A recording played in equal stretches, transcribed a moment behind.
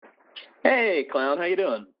Hey, Clown, how you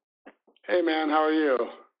doing? Hey, man, how are you?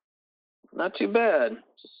 Not too bad.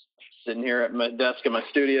 Just sitting here at my desk in my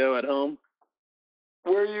studio at home.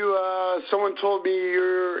 Where you, someone told me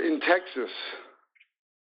you're in Texas.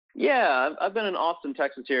 Yeah, I've been in Austin,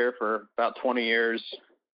 Texas here for about 20 years.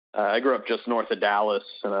 I grew up just north of Dallas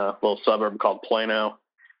in a little suburb called Plano.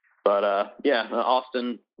 But, yeah,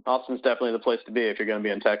 Austin's definitely the place to be if you're going to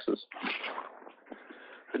be in Texas.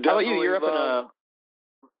 How about you? You're up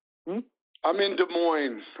in I'm in Des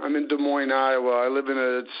Moines. I'm in Des Moines, Iowa. I live in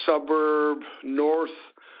a suburb north,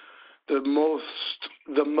 the most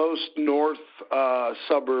north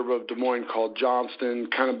suburb of Des Moines called Johnston,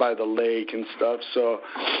 kind of by the lake and stuff. So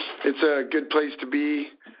it's a good place to be.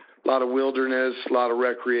 A lot of wilderness, a lot of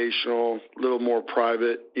recreational, a little more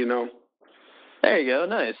private, you know. There you go.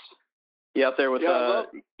 Nice. You out there with Go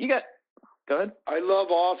ahead. I love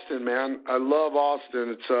Austin, man. I love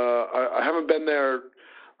Austin. It's I haven't been there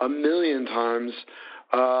a million times,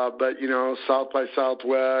 but you know, South by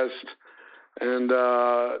Southwest, and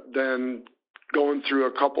then going through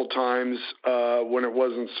a couple times when it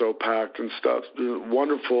wasn't so packed and stuff.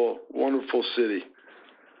 Wonderful, wonderful city.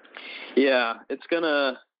 Yeah,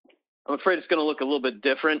 I'm afraid it's gonna look a little bit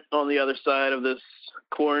different on the other side of this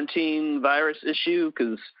quarantine virus issue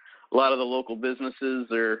because a lot of the local businesses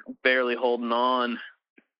are barely holding on.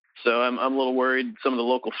 So I'm a little worried some of the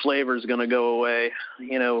local flavor is going to go away.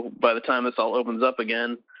 You know, by the time this all opens up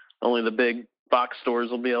again, only the big box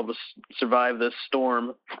stores will be able to survive this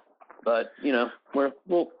storm. But you know, we're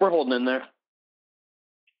holding in there.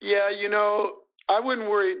 Yeah, you know, I wouldn't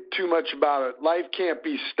worry too much about it. Life can't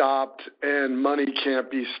be stopped, and money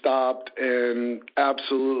can't be stopped, and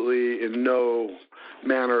absolutely in no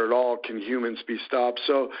manner at all can humans be stopped.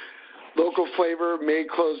 So local flavor may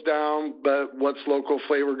close down, but what's local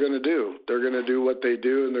flavor going to do? They're going to do what they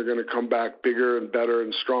do, and they're going to come back bigger and better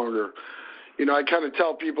and stronger. You know, I kind of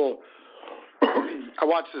tell people, I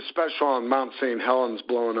watched this special on Mount St. Helens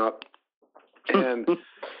blowing up, and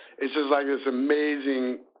it's just like this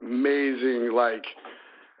amazing, like,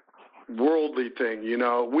 worldly thing, you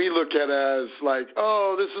know. We look at it as like,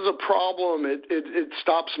 oh, this is a problem. It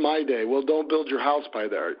stops my day. Well, don't build your house by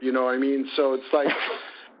there. You know what I mean? So it's like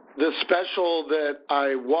the special that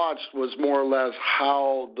I watched was more or less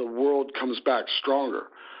how the world comes back stronger,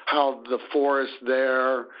 how the forest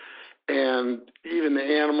there and even the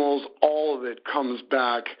animals, all of it comes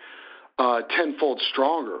back tenfold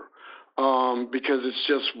stronger. Because it's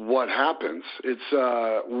just what happens.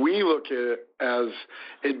 It's we look at it as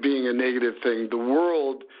it being a negative thing. The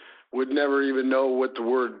world would never even know what the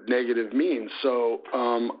word negative means. So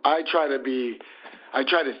I try to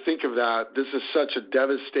think of that. This is such a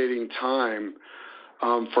devastating time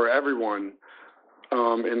for everyone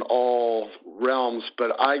in all realms,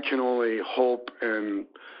 but I can only hope and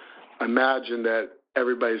imagine that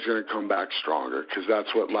everybody's going to come back stronger because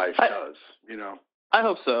that's what life does, you know. I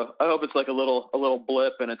hope so. I hope it's like a little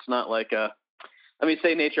blip, and it's not like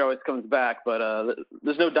say nature always comes back, but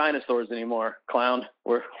there's no dinosaurs anymore, Clown.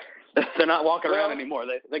 They're not walking around anymore.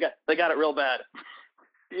 They got it real bad.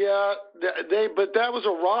 Yeah, but that was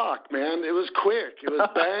a rock, man. It was quick. It was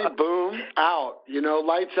bang, boom, out. You know,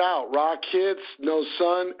 lights out. Rock hits, no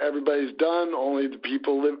sun. Everybody's done. Only the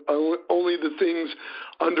people live. Only the things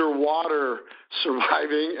underwater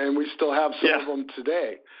surviving, and we still have some of them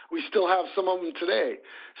today.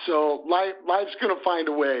 So life's going to find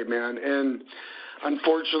a way, man. And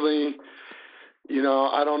unfortunately, you know,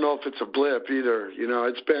 I don't know if it's a blip either. You know,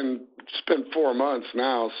 it's been 4 months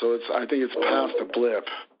now, so I think it's past a blip.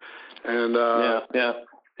 And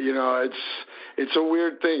you know, it's a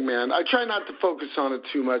weird thing, man. I try not to focus on it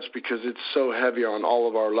too much because it's so heavy on all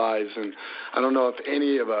of our lives, and I don't know if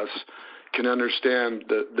any of us can understand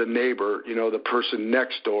the neighbor, you know, the person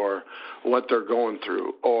next door, what they're going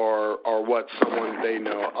through, or what someone they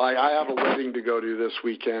know. I have a wedding to go to this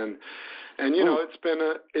weekend, and you know, it's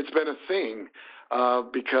been a thing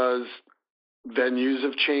because venues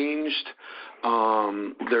have changed.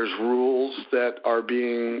 There's rules that are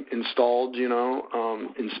being installed, you know,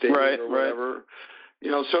 in stadiums or whatever. Right.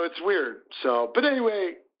 You know, so it's weird. So, but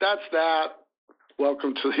anyway, that's that.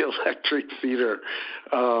 Welcome to the Electric Theater.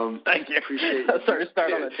 Thank you. Appreciate it. Sorry to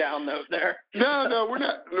start on a down note there. No,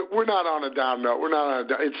 we're not on a down note.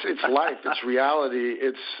 It's life. It's reality.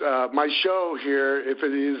 It's my show here. If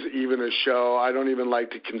it is even a show, I don't even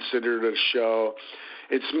like to consider it a show.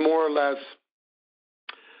 It's more or less,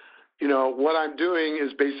 you know, what I'm doing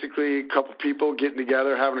is basically a couple people getting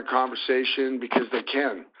together, having a conversation because they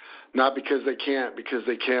can, not because they can't, because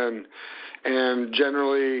they can. And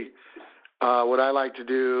generally, what I like to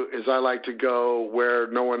do is I like to go where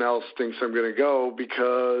no one else thinks I'm going to go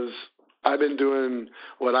because I've been doing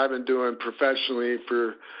what I've been doing professionally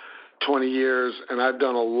for 20 years, and I've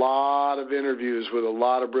done a lot of interviews with a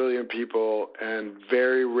lot of brilliant people, and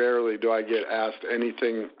very rarely do I get asked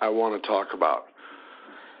anything I want to talk about.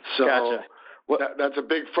 So gotcha. That's a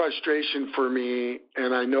big frustration for me,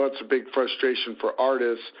 and I know it's a big frustration for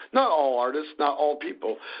artists. Not all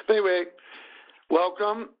people. But anyway,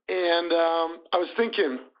 welcome. And I was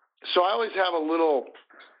thinking, so I always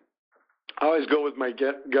go with my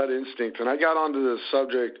gut instinct, and I got onto this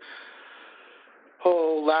subject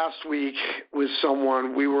last week with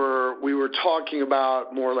someone. We were talking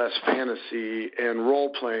about more or less fantasy and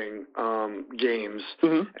role-playing games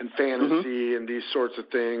and fantasy and these sorts of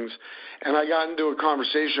things. And I got into a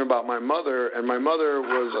conversation about my mother, and my mother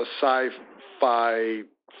was a sci-fi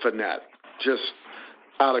fanatic, just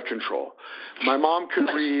out of control. My mom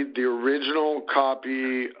could read the original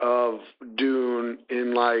copy of Dune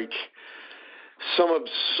in like some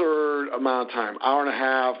absurd amount of time, hour and a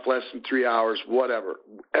half, less than 3 hours, whatever.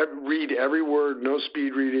 Read every word, no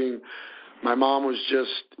speed reading. My mom was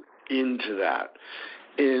just into that.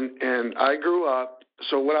 And I grew up,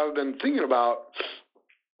 so what I've been thinking about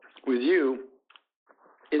with you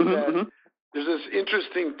is that there's this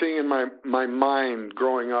interesting thing in my mind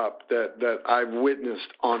growing up that I've witnessed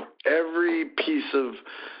on every piece of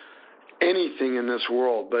anything in this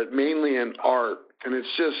world, but mainly in art. And it's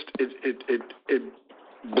just, it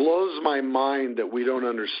blows my mind that we don't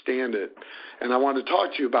understand it. And I want to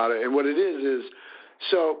talk to you about it. And what it is,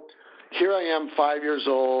 so here I am, 5 years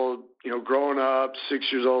old, growing up, 6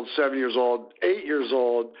 years old, 7 years old, 8 years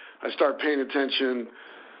old. I start paying attention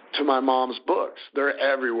to my mom's books. They're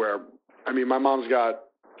everywhere. I mean, my mom's got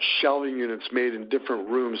shelving units made in different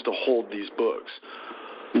rooms to hold these books.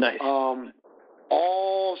 Nice.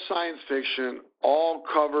 All science fiction, all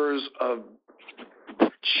covers of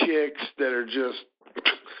chicks that are just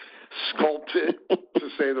sculpted, to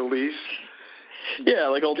say the least. Yeah,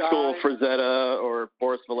 like old school Frazetta or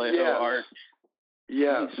Boris Vallejo art.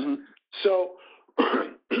 Yes. So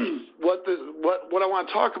what I want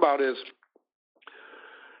to talk about is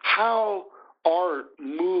how art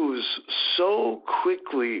moves so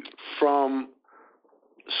quickly from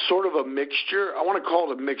sort of a mixture. I want to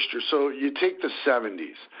call it a mixture. So you take the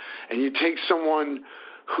 70s and you take someone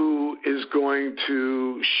who is going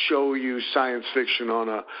to show you science fiction on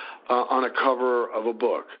a cover of a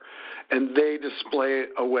book, and they display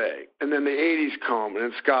it away. And then the 80s come, and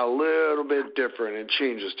it's got a little bit different and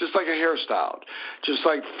changes, just like a hairstyle, just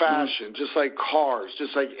like fashion, just like cars,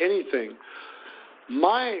 just like anything.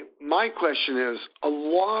 My question is, a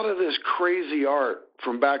lot of this crazy art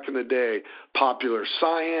from back in the day, popular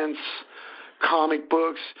science, comic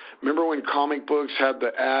books. Remember when comic books had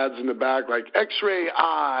the ads in the back, like X-ray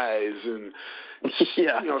eyes and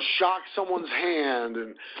shock someone's hand,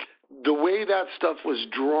 and the way that stuff was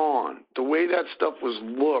drawn, the way that stuff was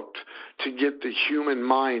looked to get the human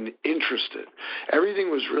mind interested.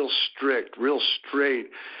 Everything was real strict, real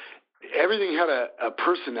straight. Everything had a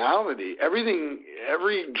personality.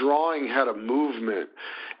 Every drawing had a movement.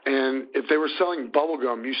 And if they were selling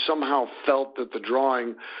bubblegum, you somehow felt that the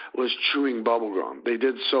drawing was chewing bubblegum. They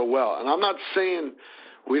did so well. And I'm not saying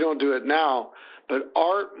we don't do it now, but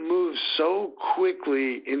art moves so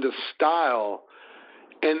quickly into style,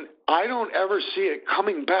 and I don't ever see it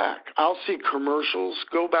coming back. I'll see commercials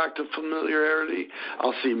go back to familiarity.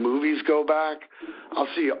 I'll see movies go back. I'll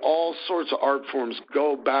see all sorts of art forms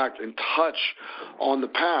go back and touch on the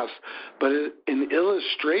past. But in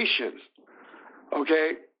illustration,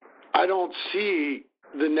 okay, I don't see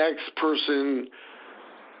the next person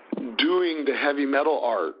doing the heavy metal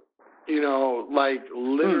art, like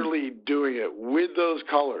literally doing it with those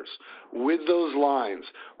colors, with those lines,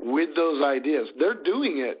 with those ideas. They're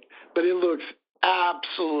doing it, but it looks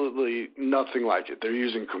absolutely nothing like it. They're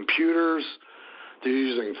using computers. They're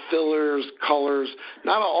using fillers, colors,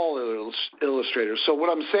 not all illustrators. So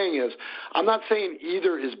what I'm saying is, I'm not saying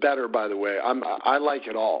either is better, by the way. I like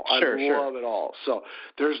it all. I love it all. So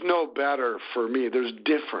there's no better for me. There's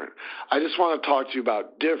different. I just want to talk to you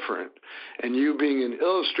about different. And you being an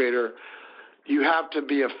illustrator, you have to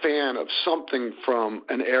be a fan of something from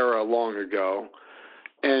an era long ago.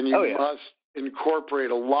 And you must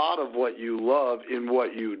incorporate a lot of what you love in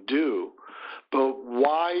what you do. But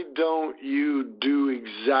why don't you do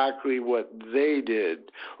exactly what they did?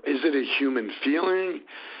 Is it a human feeling?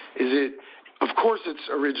 Of course it's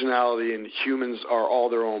originality, and humans are all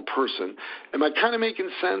their own person. Am I kind of making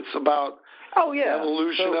sense about the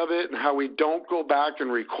evolution of it and how we don't go back and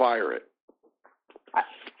require it?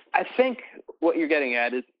 I think what you're getting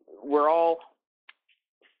at is we're all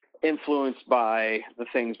influenced by the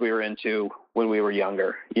things we were into when we were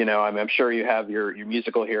younger. You know, I'm sure you have your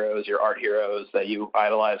musical heroes, your art heroes that you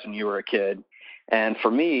idolized when you were a kid. And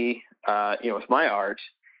for me, with my art,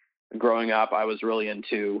 growing up, I was really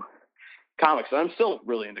into comics. I'm still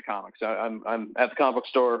really into comics. I'm at the comic book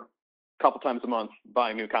store a couple times a month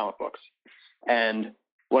buying new comic books. And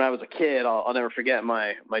when I was a kid, I'll never forget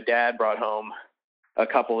my dad brought home a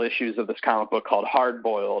couple issues of this comic book called Hard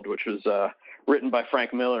Boiled, which was written by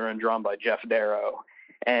Frank Miller and drawn by Jeff Darrow.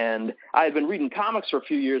 And I had been reading comics for a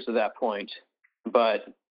few years at that point, but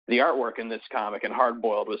the artwork in this comic and Hard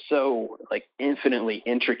Boiled was so like infinitely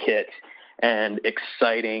intricate and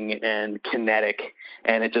exciting and kinetic,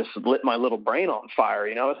 and it just lit my little brain on fire.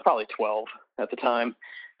 You know, I was probably 12 at the time,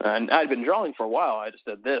 and I'd been drawing for a while. I just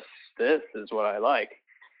said, this is what I like.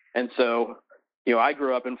 And so, you know, I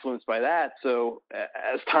grew up influenced by that. So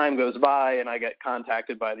as time goes by and I get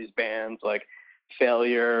contacted by these bands like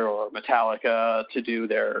Failure or Metallica to do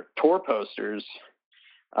their tour posters,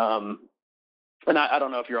 and I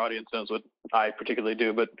don't know if your audience knows what I particularly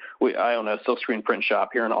do, but I own a silkscreen print shop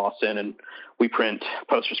here in Austin, and we print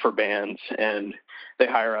posters for bands, and they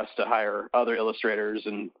hire us to hire other illustrators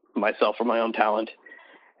and myself for my own talent.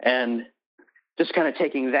 And just kind of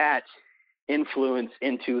taking that influence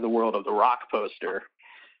into the world of the rock poster,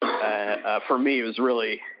 for me, it was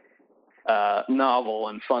really novel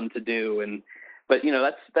and fun to do. But you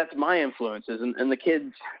know, that's my influences, and the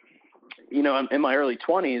kids, you know, in my early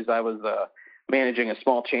 20s, I was managing a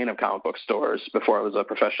small chain of comic book stores before I was a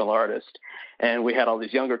professional artist, and we had all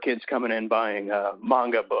these younger kids coming in buying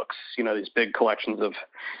manga books, you know, these big collections of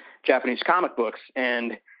Japanese comic books.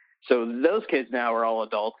 And so those kids now are all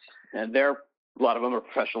adults, and a lot of them are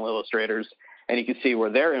professional illustrators, and you can see where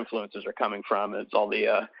their influences are coming from. It's all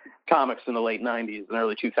the comics in the late 90s and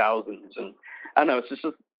early 2000s. And I don't know, it's just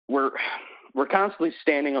we're constantly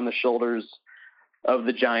standing on the shoulders of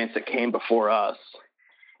the giants that came before us,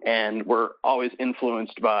 and we're always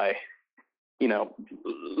influenced by, you know,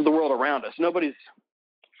 the world around us. No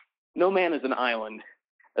man is an island,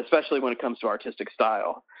 especially when it comes to artistic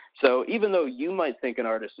style. So even though you might think an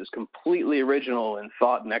artist is completely original in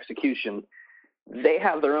thought and execution, they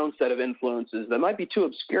have their own set of influences that might be too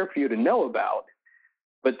obscure for you to know about,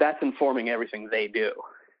 but that's informing everything they do.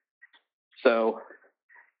 So,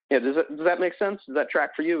 yeah, does that make sense? Does that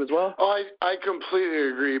track for you as well? Oh, I completely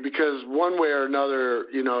agree, because one way or another,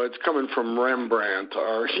 you know, it's coming from Rembrandt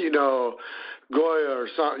or, you know, Goya or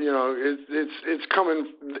something, you know, it's coming,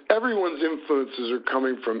 everyone's influences are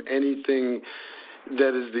coming from anything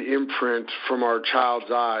that is the imprint from our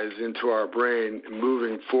child's eyes into our brain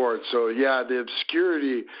moving forward. So, yeah, the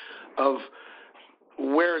obscurity of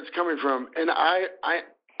where it's coming from. And I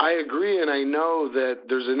agree, and I know that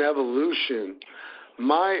there's an evolution.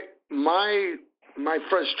 My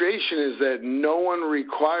frustration is that no one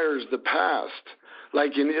requires the past.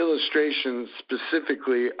 Like in illustration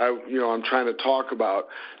specifically, I'm trying to talk about,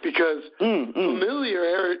 because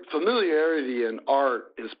familiarity in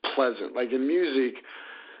art is pleasant. Like in music,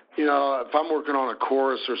 you know, if I'm working on a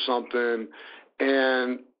chorus or something,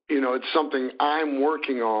 and you know it's something I'm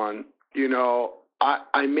working on, you know,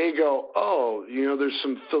 I may go, oh, you know, there's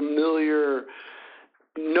some familiar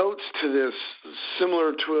notes to this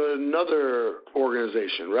similar to another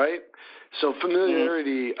organization, right? So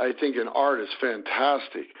familiarity, I think, in art is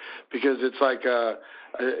fantastic, because it's like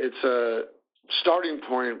it's a starting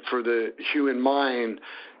point for the human mind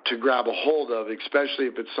to grab a hold of, especially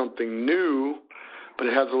if it's something new, but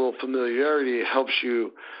it has a little familiarity. It helps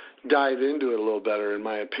you dive into it a little better, in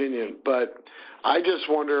my opinion. But I just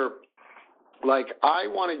wonder, like, I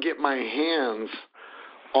want to get my hands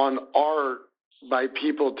on art by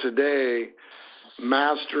people today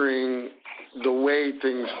mastering the way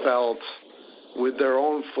things felt with their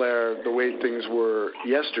own flair, the way things were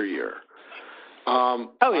yesteryear.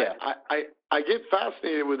 Yeah. I get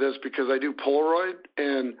fascinated with this because I do Polaroid,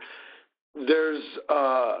 and there's,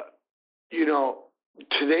 you know,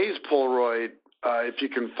 today's Polaroid, if you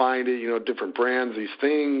can find it, you know, different brands, these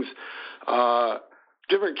things,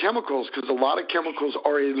 different chemicals, because a lot of chemicals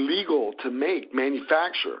are illegal to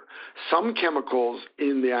manufacture. Some chemicals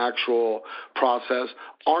in the actual process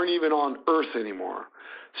aren't even on Earth anymore.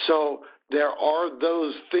 So there are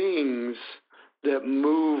those things that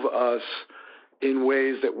move us in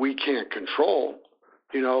ways that we can't control.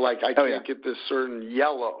 You know, like I can't get this certain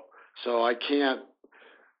yellow, so I can't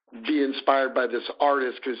be inspired by this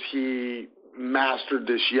artist because he mastered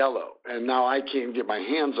this yellow, and now I can't get my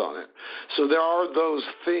hands on it. So there are those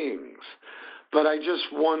things, but I just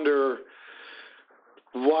wonder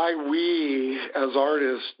why we as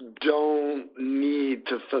artists don't need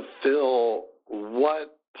to fulfill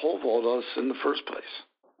what pole vault us in the first place.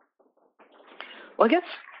 Well, I guess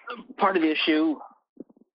part of the issue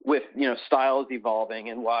with, styles evolving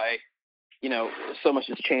and why, so much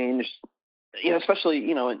has changed,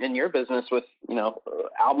 especially, in your business with,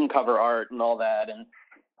 album cover art and all that. And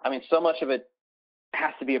I mean, so much of it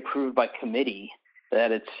has to be approved by committee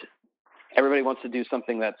that everybody wants to do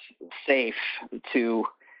something that's safe to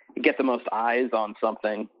get the most eyes on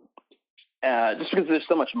something. Just because there's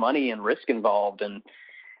so much money and risk involved and,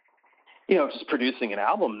 just producing an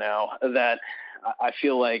album now, that I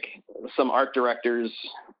feel like some art directors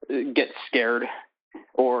get scared,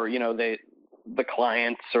 or, the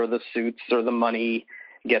clients or the suits or the money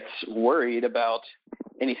gets worried about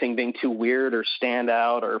anything being too weird or stand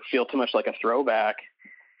out or feel too much like a throwback.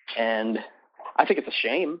 And I think it's a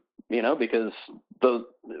shame, because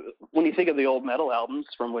when you think of the old metal albums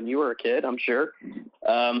from when you were a kid, I'm sure,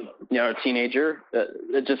 a teenager,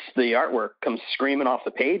 just the artwork comes screaming off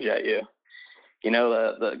the page at you.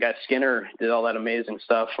 The guy Skinner did all that amazing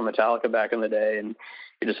stuff from Metallica back in the day, and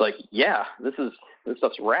you're just like, yeah, this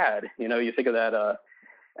stuff's rad. You think of that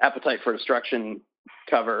Appetite for Destruction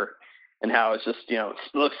cover and how it's just, it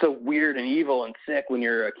looks so weird and evil and sick when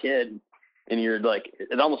you're a kid, and you're like,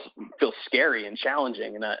 it almost feels scary and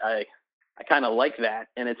challenging, and I kind of like that.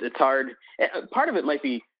 And it's hard. Part of it might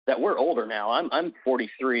be that we're older now. I'm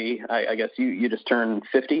 43. I guess you just turned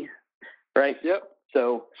 50, right? Yep.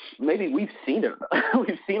 So maybe we've seen it.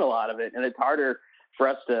 We've seen a lot of it, and it's harder for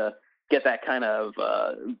us to get that kind of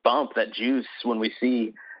bump, that juice, when we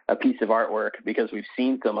see a piece of artwork, because we've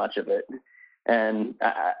seen so much of it. And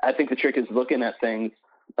I think the trick is looking at things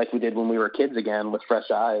like we did when we were kids again, with fresh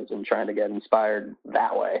eyes, and trying to get inspired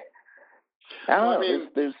that way. I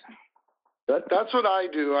don't know. That's what I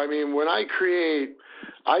do. I mean, when I create,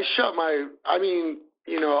 I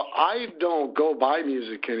don't go buy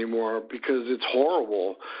music anymore because it's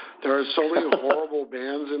horrible. There are so many horrible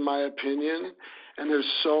bands, in my opinion, and there's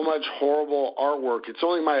so much horrible artwork. It's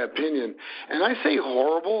only my opinion. And I say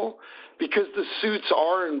horrible because the suits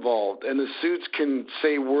are involved, and the suits can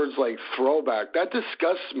say words like throwback. That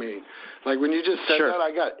disgusts me. Like when you just said Sure. that,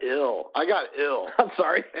 I got ill. I'm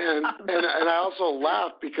sorry. And I also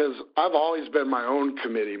laugh because I've always been my own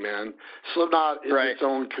committee, man. Slipknot is its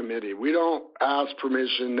own committee. We don't ask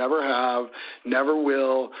permission, never have, never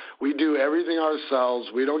will. We do everything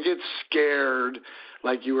ourselves. We don't get scared,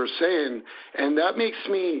 like you were saying, and that makes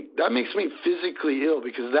me physically ill,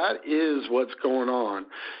 because that is what's going on.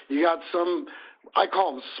 You got some, I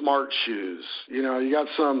call them smart shoes. You got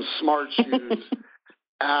some smart shoes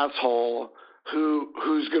asshole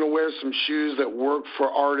who's going to wear some shoes that work for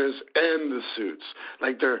artists and the suits.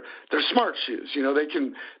 Like they're smart shoes.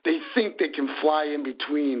 They think they can fly in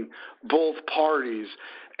between both parties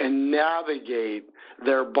and navigate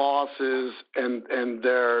their bosses and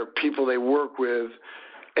their people they work with,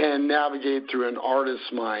 and navigate through an artist's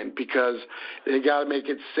mind, because they got to make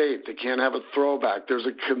it safe. They can't have a throwback. There's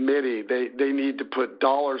a committee. They need to put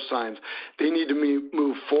dollar signs. They need to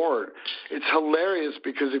move forward. It's hilarious,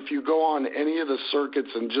 because if you go on any of the circuits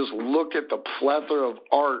and just look at the plethora of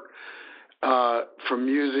art from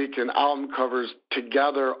music and album covers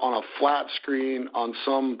together on a flat screen on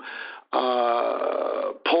some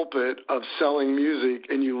pulpit of selling music,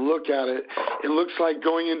 and you look at it, it looks like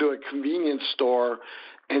going into a convenience store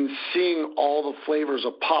and seeing all the flavors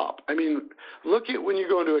of pop. I mean, look at when you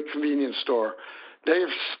go into a convenience store. They're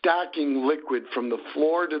stacking liquid from the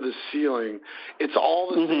floor to the ceiling. It's all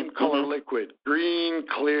the same color liquid: green,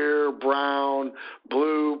 clear, brown,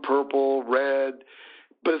 blue, purple, red.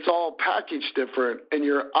 But it's all packaged different. And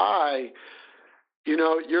your eye,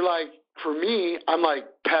 you're like, for me, I'm like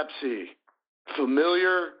Pepsi.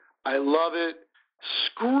 Familiar. I love it.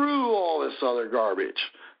 Screw all this other garbage,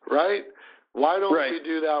 right? Why don't we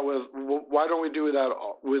do that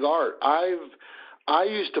with art? I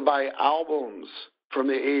used to buy albums from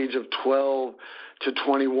the age of 12 to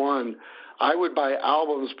 21. I would buy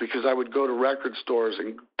albums because I would go to record stores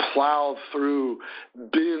and plow through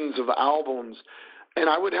bins of albums, and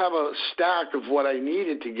I would have a stack of what I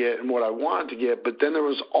needed to get and what I wanted to get, but then there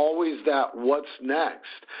was always that what's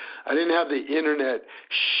next. I didn't have the internet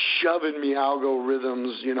shoving me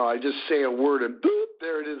algorithms. I just say a word and boop,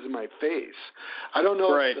 there it is in my face. I don't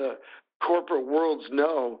know if the corporate worlds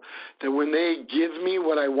know that when they give me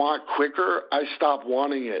what I want quicker, I stop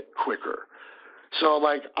wanting it quicker. So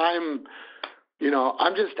like I'm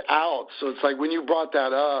just out. So it's like when you brought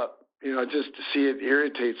that up, just to see it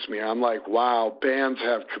irritates me. I'm like, wow, bands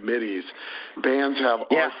have committees. Bands have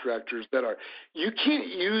art directors that are, you can't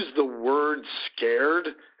use the word scared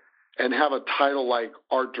and have a title like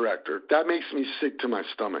art director. That makes me sick to my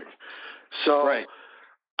stomach. So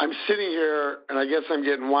I'm sitting here, and I guess I'm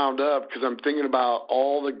getting wound up because I'm thinking about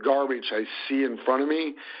all the garbage I see in front of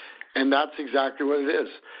me, and that's exactly what it is.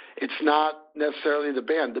 It's not necessarily the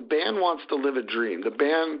band. The band wants to live a dream. The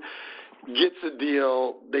band gets a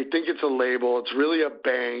deal. They think it's a label. It's really a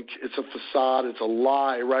bank. It's a facade. It's a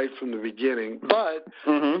lie right from the beginning. But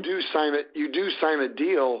you do sign a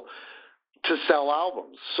deal to sell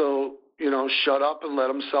albums. So, shut up and let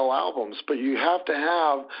them sell albums. But you have to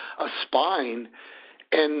have a spine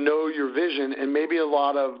and know your vision. And maybe a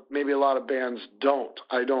lot of bands don't.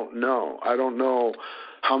 I don't know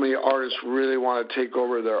how many artists really want to take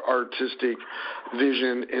over their artistic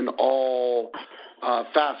vision in all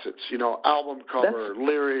facets, album cover,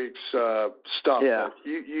 lyrics, stuff. Yeah.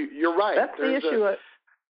 You're right. That's the issue.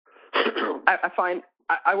 I find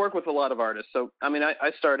I work with a lot of artists. So, I mean,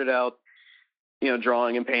 I started out,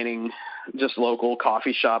 drawing and painting just local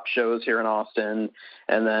coffee shop shows here in Austin.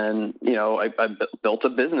 And then, I built a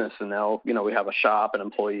business, and now, we have a shop and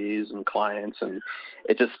employees and clients, and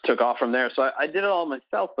it just took off from there. So I did it all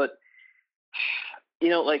myself, but,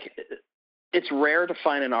 it's rare to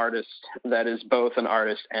find an artist that is both an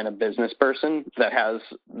artist and a business person that has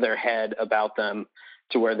their head about them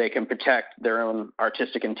to where they can protect their own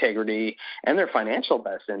artistic integrity and their financial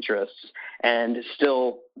best interests and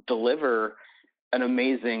still deliver an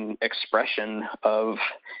amazing expression of,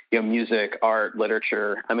 music, art,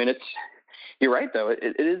 literature. I mean, you're right though.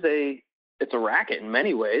 It's a racket in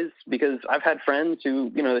many ways, because I've had friends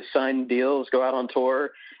who, they sign deals, go out on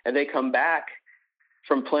tour, and they come back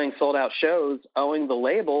from playing sold out shows owing the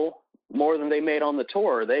label more than they made on the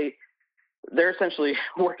tour. They're essentially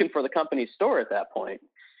working for the company's store at that point.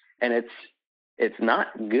 And it's not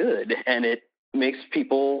good. And it makes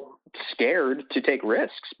people scared to take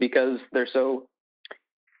risks because they're so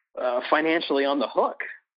financially on the hook.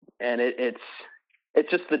 And it's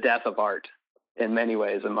just the death of art in many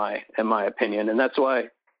ways, in my opinion. And that's why,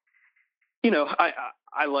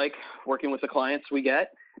 I like working with the clients we get.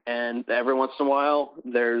 And every once in a while,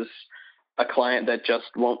 there's a client that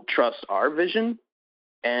just won't trust our vision,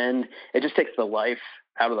 and it just takes the life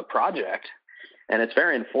out of the project. And it's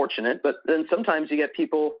very unfortunate. But then sometimes you get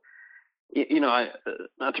people, not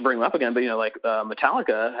to bring them up again, but,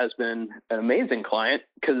 Metallica has been an amazing client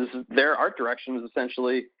because their art direction is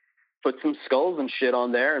essentially put some skulls and shit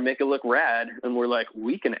on there and make it look rad. And we're like,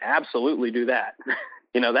 we can absolutely do that.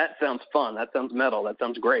 That sounds fun. That sounds metal. That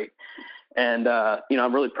sounds great. And,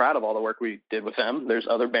 I'm really proud of all the work we did with them. There's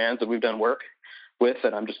other bands that we've done work with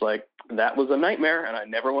that I'm just like, that was a nightmare and I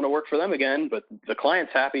never want to work for them again. But the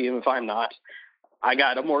client's happy, even if I'm not. I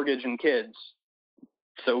got a mortgage and kids.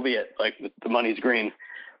 So be it. Like, the money's green.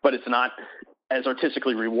 But it's not as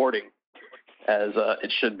artistically rewarding as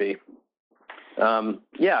it should be.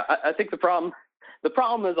 I think the problem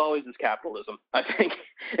is always capitalism. I think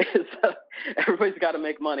is everybody's got to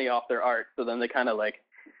make money off their art. So then they kind of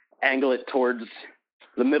angle it towards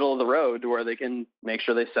the middle of the road to where they can make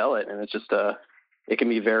sure they sell it. And it's just, it can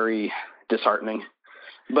be very disheartening,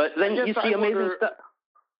 but then you see amazing stuff.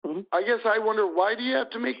 Mm-hmm. I guess I wonder, why do you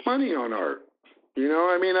have to make money on art? I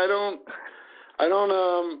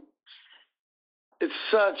don't, it's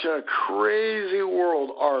such a crazy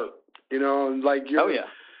world, art, oh yeah.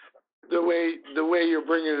 The way you're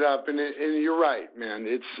bringing it up, and you're right, man.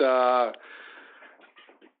 It's, I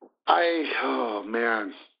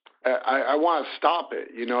want to stop it.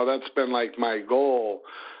 That's been my goal.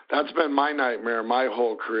 That's been my nightmare my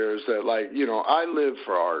whole career, is that I live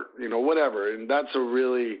for art, whatever. And that's a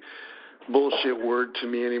really bullshit word to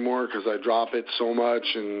me anymore because I drop it so much,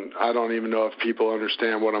 and I don't even know if people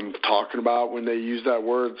understand what I'm talking about when they use that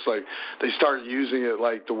word. It's they start using it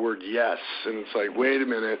like the word yes, and it's wait a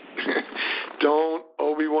minute, don't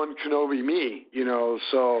Obi-Wan Kenobi me,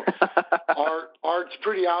 so art's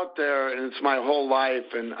pretty out there, and it's my whole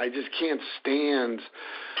life, and I just can't stand,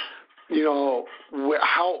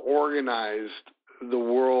 how organized the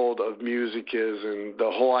world of music is, and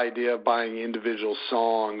the whole idea of buying individual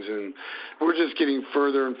songs, and we're just getting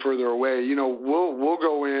further and further away. We'll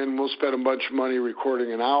go in, we'll spend a bunch of money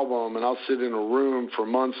recording an album, and I'll sit in a room for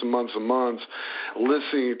months and months and months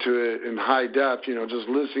listening to it in high def, just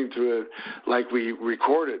listening to it like we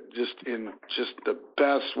recorded, just in just the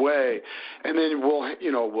best way. And then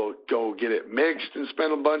we'll go get it mixed and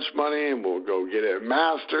spend a bunch of money, and we'll go get it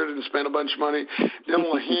mastered and spend a bunch of money. Then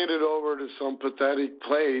we'll hand it over to some pathetic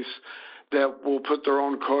place that will put their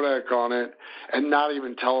own Kodak on it and not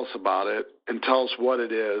even tell us about it and tell us what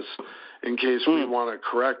it is in case we want to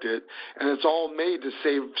correct it. And it's all made to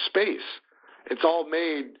save space. It's all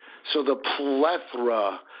made so the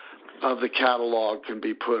plethora of the catalog can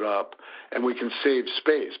be put up, and we can save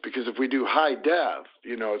space. Because if we do high def,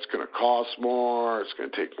 it's going to cost more, it's going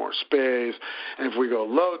to take more space. And if we go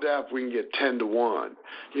low def, we can get 10 to 1.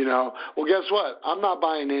 Well, guess what? I'm not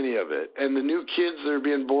buying any of it. And the new kids that are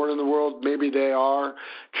being born in the world, maybe they are.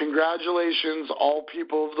 Congratulations, all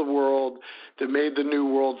people of the world that made the new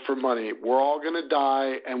world for money. We're all going to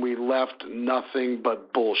die, and we left nothing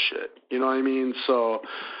but bullshit. You know what I mean? So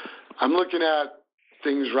I'm looking at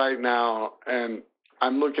things right now, and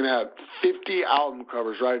I'm looking at 50 album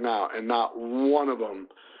covers right now, and not one of them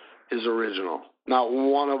is original. Not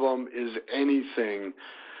one of them is anything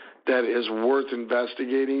that is worth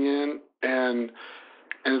investigating in. And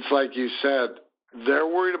it's like you said, they're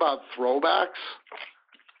worried about throwbacks.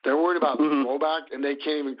 They're worried about throwback, and they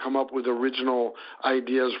can't even come up with original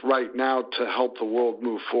ideas right now to help the world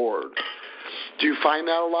move forward. Do you find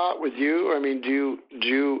that a lot with you? I mean, do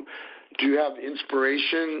you have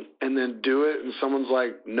inspiration and then do it, and someone's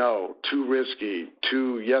like, no, too risky,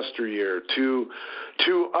 too yesteryear, too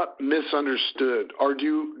misunderstood? Or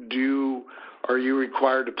are you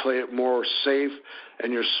required to play it more safe,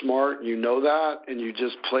 and you're smart, you know that, and you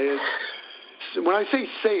just play it? When I say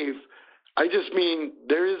safe, I just mean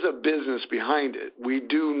there is a business behind it. We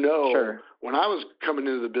do know. Sure. When I was coming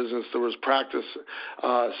into the business, there was practice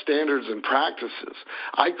standards and practices.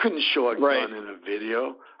 I couldn't show a gun in a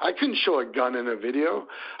video. I couldn't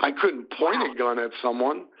point a gun at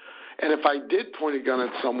someone. And if I did point a gun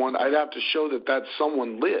at someone, I'd have to show that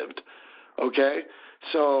someone lived. Okay?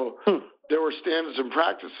 So there were standards and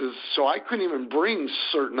practices, so I couldn't even bring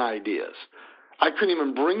certain ideas. I couldn't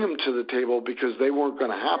even bring them to the table because they weren't going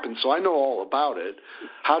to happen. So I know all about it.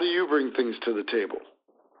 How do you bring things to the table?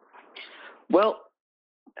 Well,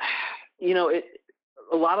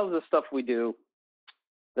 a lot of the stuff we do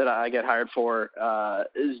that I get hired for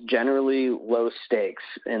is generally low stakes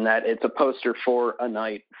in that it's a poster for a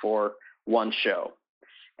night for one show.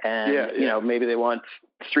 And, maybe they want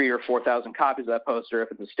 3,000 or 4,000 copies of that poster if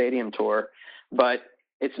it's a stadium tour, but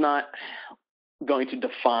it's not going to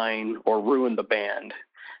define or ruin the band.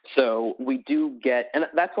 So we do get, and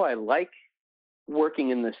that's why I like working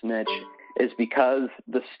in this niche, is because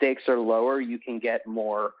the stakes are lower. You can get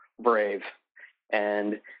more brave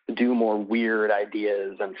and do more weird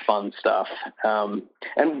ideas and fun stuff. And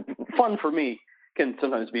fun for me can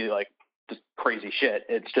sometimes be like just crazy shit.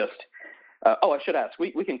 It's just, I should ask,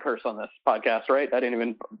 we can curse on this podcast, right? I didn't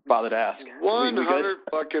even bother to ask.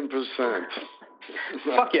 100%.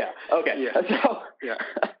 Fuck yeah. Okay. Yeah. So, yeah.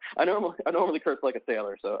 I normally curse like a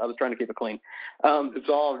sailor, so I was trying to keep it clean. It's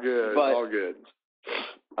all good. It's all good.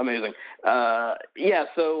 Amazing.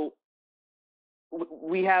 So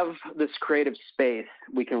we have this creative space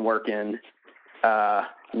we can work in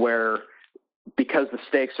where, because the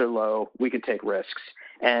stakes are low, we can take risks.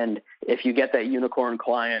 And if you get that unicorn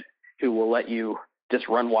client who will let you just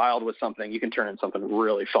run wild with something, you can turn in something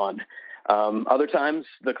really fun. Other times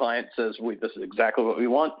the client says, this is exactly what we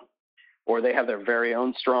want, or they have their very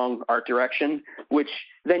own strong art direction, which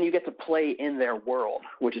then you get to play in their world,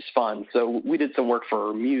 which is fun. So we did some work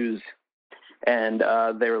for Muse, and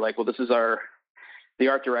they were like, well, this is the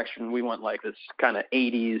art direction. We want like this kind of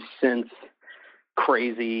 80s synth,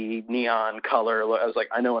 crazy neon color. I was like,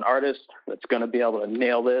 I know an artist that's going to be able to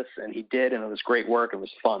nail this, and he did, and it was great work. It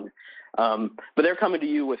was fun. But they're coming to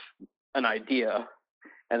you with an idea,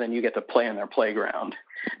 and then you get to play in their playground.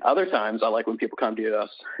 Other times, I like when people come to us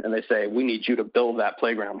and they say, we need you to build that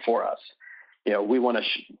playground for us. We want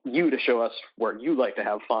you to show us where you like to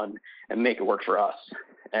have fun and make it work for us.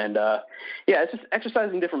 And, it's just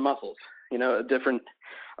exercising different muscles, different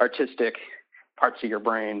artistic parts of your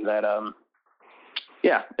brain that,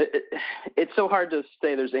 it's so hard to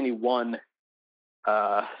say there's any one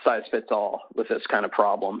size fits all with this kind of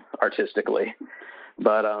problem artistically.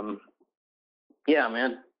 But,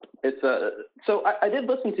 man, it's so I did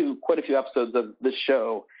listen to quite a few episodes of this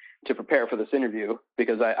show to prepare for this interview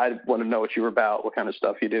because I want to know what you were about, what kind of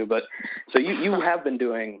stuff you do. But so you have been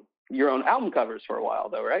doing your own album covers for a while,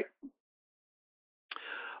 though, right?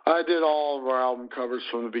 I did all of our album covers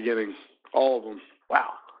from the beginning, all of them.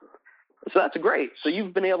 Wow. So that's great. So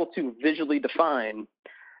you've been able to visually define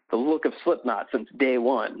the look of Slipknot since day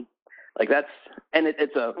one. Like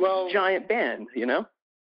it's a giant band, Yeah,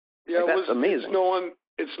 that's amazing.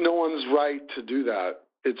 It's no one's right to do that.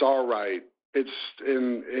 It's our right. It's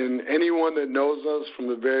in anyone that knows us from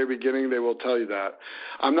the very beginning, they will tell you that.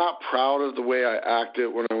 I'm not proud of the way I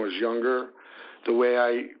acted when I was younger, the way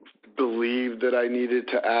I believed that I needed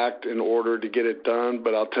to act in order to get it done.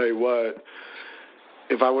 But I'll tell you what,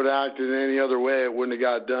 if I would have acted in any other way, it wouldn't have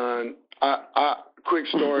got done. Quick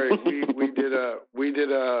story. we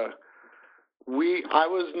did a I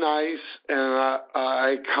was nice, and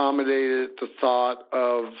I accommodated the thought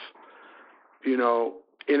of,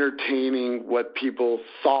 entertaining what people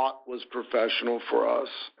thought was professional for us.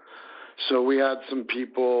 So we had some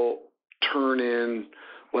people turn in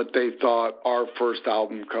what they thought our first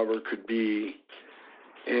album cover could be,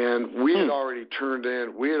 and we had already turned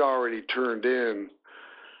in.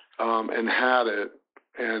 And had it,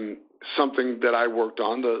 and something that I worked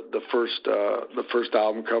on, the first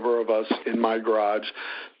album cover of us in my garage.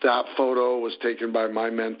 That photo was taken by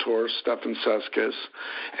my mentor, Stefan Seskis,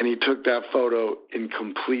 and he took that photo in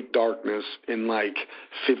complete darkness in like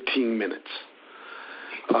 15 minutes,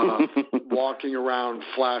 walking around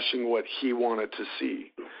flashing what he wanted to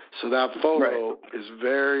see. So that photo is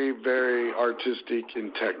very, very artistic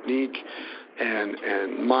in technique and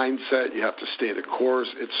mindset. You have to stay the course.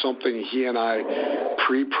 It's something he and I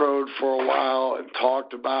pre-pro'd for a while and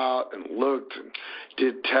talked about and looked and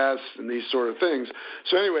did tests and these sort of things.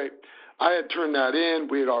 So anyway, I had turned that in.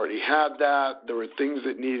 We had already had that. There were things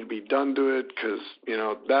that needed to be done to it because,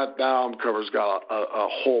 that album cover's got a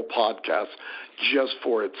whole podcast just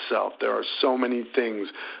for itself. There are so many things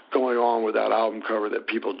going on with that album cover that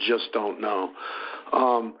people just don't know.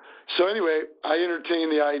 So anyway, I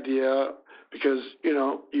entertained the idea because,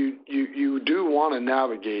 you do want to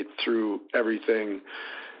navigate through everything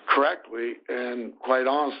correctly. And quite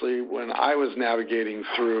honestly, when I was navigating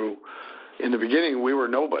through, in the beginning, we were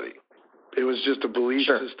nobody. It was just a belief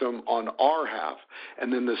system on our half,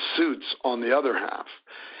 and then the suits on the other half.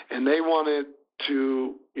 And they wanted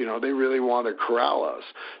to, they really wanted to corral us.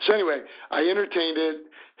 So anyway, I entertained it.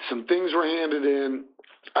 Some things were handed in.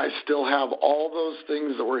 I still have all those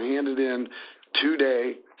things that were handed in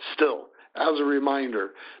today, still, as a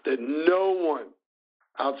reminder that no one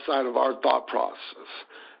outside of our thought process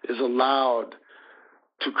is allowed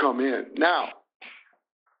to come in. Now,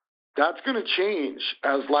 that's going to change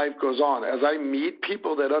as life goes on. As I meet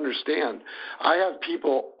people that understand, I have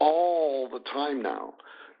people all the time now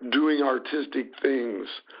doing artistic things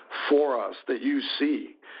for us that you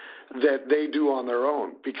see that they do on their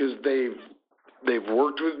own because they've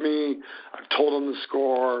worked with me. I've told them the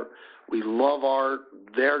score. We love art.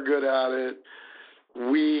 They're good at it.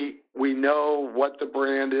 We know what the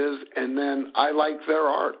brand is, and then I like their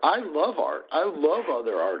art. I love art. I love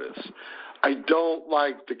other artists. I don't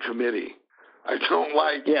like the committee. I don't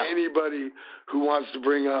like anybody who wants to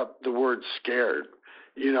bring up the word scared,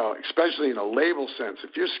 especially in a label sense.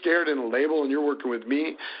 If you're scared in a label and you're working with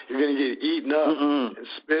me, you're going to get eaten up and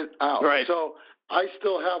spit out. Right. So I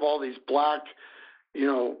still have all these black,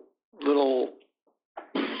 little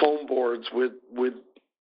foam boards with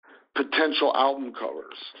potential album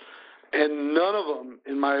covers. And none of them,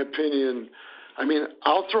 in my opinion,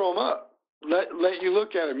 I'll throw them up. Let you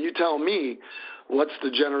look at them. You tell me what's the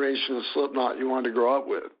generation of Slipknot you want to grow up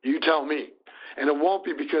with. You tell me. And it won't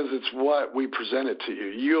be because it's what we presented to you.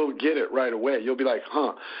 You'll get it right away. You'll be like,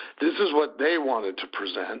 this is what they wanted to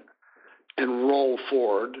present and roll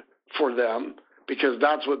forward for them, because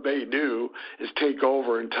that's what they do, is take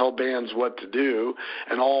over and tell bands what to do,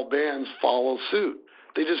 and all bands follow suit.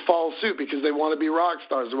 They just follow suit because they want to be rock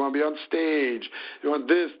stars. They want to be on stage. They want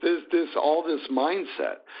this, all this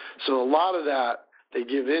mindset. So a lot of that they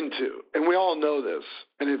give into. And we all know this.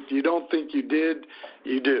 And if you don't think you did,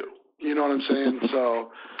 you do. You know what I'm saying?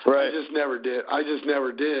 So I just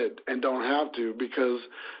never did and don't have to, because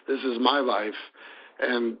this is my life.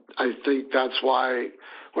 And I think that's why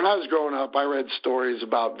when I was growing up, I read stories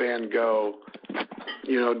about Van Gogh,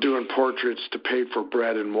 doing portraits to pay for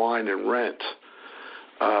bread and wine and rent.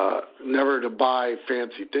 Never to buy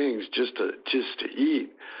fancy things, just to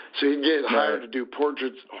eat. So he'd get hired to do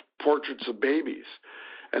portraits of babies,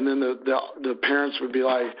 and then the parents would be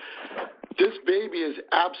like, "This baby is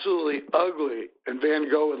absolutely ugly," and Van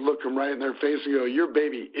Gogh would look them right in their face and go, "Your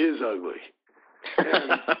baby is ugly."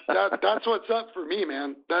 And that's what's up for me,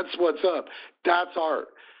 man. That's what's up. That's art.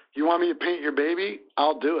 You want me to paint your baby?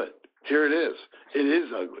 I'll do it. Here it is. It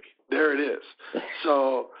is ugly. There it is.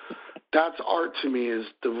 So that's art to me, is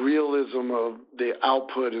the realism of the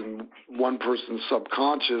output in one person's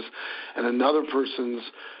subconscious and another person's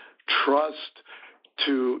trust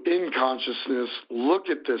to, in consciousness, look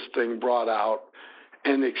at this thing brought out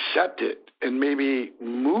and accept it and maybe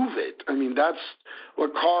move it. That's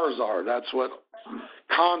what cars are. That's what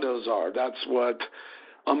condos are. That's what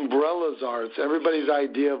umbrellas are. It's everybody's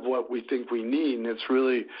idea of what we think we need, and it's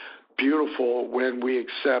really beautiful when we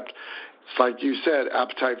accept. It's like you said,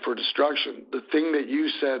 appetite for destruction. The thing that you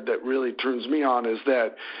said that really turns me on is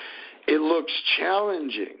that it looks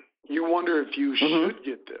challenging. You wonder if you should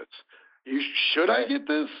get this. Should I get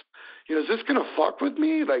this? is this going to fuck with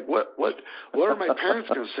me? Like, what are my parents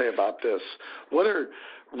going to say about this? What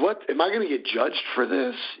am I going to get judged for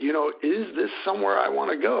this? Is this somewhere I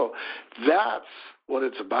want to go? That's what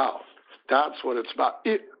it's about. That's what it's about.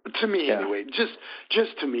 To me, anyway.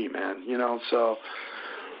 Just to me, man. So.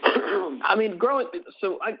 I mean,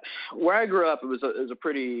 where I grew up, it was a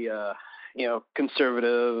pretty,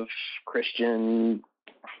 conservative Christian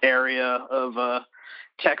area of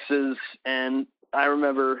Texas, and I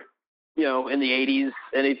remember, in the 80s,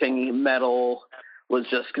 anything metal was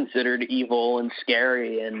just considered evil and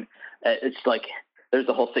scary, and it's like there's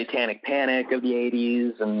the whole satanic panic of the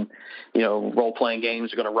 80s, and, role-playing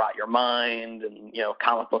games are going to rot your mind, and,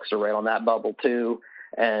 comic books are right on that bubble too,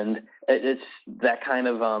 and it's that kind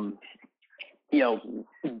of,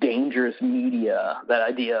 dangerous media, that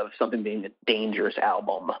idea of something being a dangerous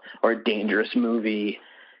album or a dangerous movie,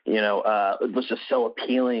 it was just so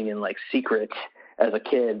appealing and like secret as a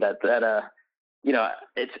kid that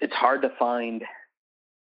it's hard to find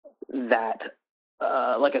that,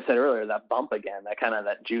 like I said earlier, that bump again,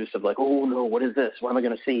 that juice of like, oh no, what is this? What am I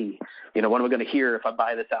going to see? What am I going to hear if I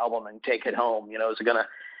buy this album and take it home? Is it going to,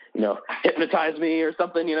 hypnotize me or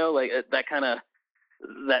something? Like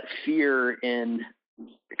that fear in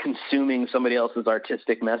consuming somebody else's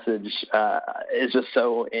artistic message is just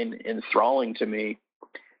so enthralling to me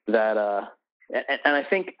that, and I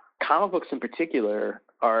think comic books in particular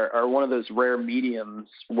are one of those rare mediums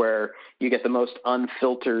where you get the most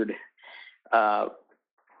unfiltered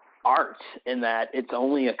art, in that it's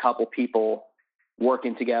only a couple people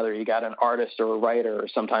working together. You got an artist or a writer, or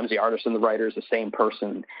sometimes the artist and the writer is the same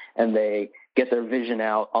person, and they get their vision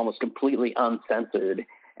out almost completely uncensored.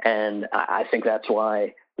 And I think that's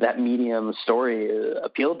why that medium story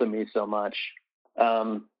appealed to me so much.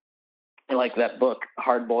 Like that book,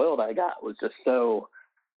 Hard Boiled, I got was just so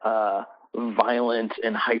violent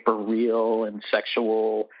and hyper real and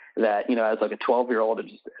sexual that, as like a 12-year-old, it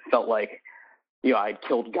just felt like, I'd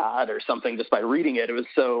killed God or something just by reading it. It was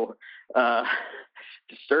so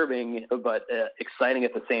disturbing, but exciting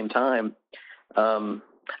at the same time.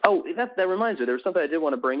 That reminds me, there was something I did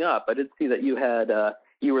want to bring up. I did see that you had,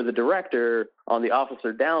 you were the director on the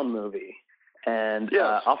Officer Down movie, and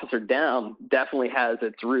yes. Officer Down definitely has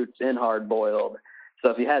its roots in Hard Boiled. So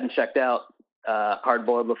if you hadn't checked out Hard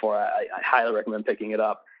Boiled before, I highly recommend picking it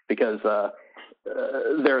up, because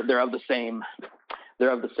they're of the same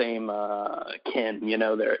kin.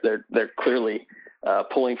 They're clearly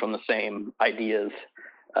pulling from the same ideas.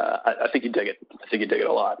 I think you dig it. I think you dig it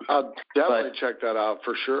a lot. I'll definitely check that out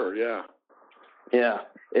for sure. Yeah. Yeah.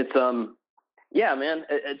 It's man.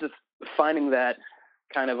 It's just finding that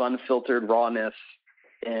kind of unfiltered rawness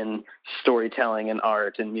in storytelling and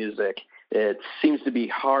art and music. It seems to be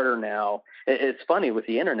harder now. It's funny with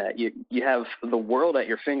the internet. You have the world at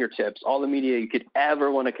your fingertips, all the media you could ever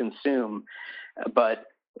want to consume, but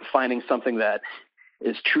finding something that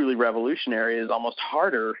is truly revolutionary is almost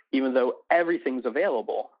harder, even though everything's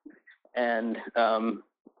available. And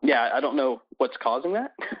I don't know what's causing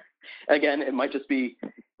that. Again, it might just be,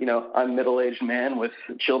 I'm a middle-aged man with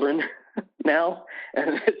children now,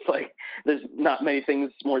 and it's like there's not many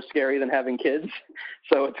things more scary than having kids,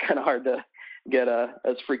 so it's kind of hard to get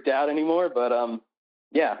as freaked out anymore. But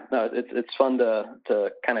it's fun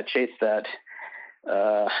to kind of chase that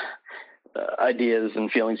ideas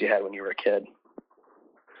and feelings you had when you were a kid.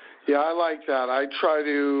 Yeah, I like that. I try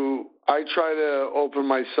to open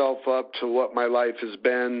myself up to what my life has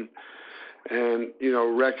been, and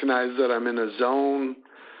recognize that I'm in a zone,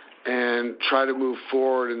 and try to move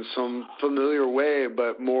forward in some familiar way,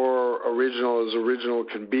 but more original as original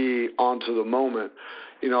can be, onto the moment.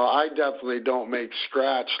 I definitely don't make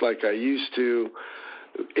scratch like I used to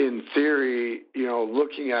in theory,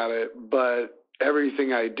 looking at it, but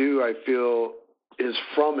everything I do, I feel, is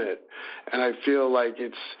from it. And I feel like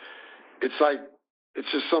it's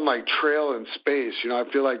just some like trail in space. I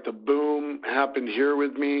feel like the boom happened here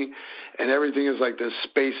with me, and everything is like this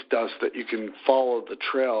space dust that you can follow the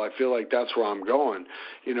trail. I feel like that's where I'm going.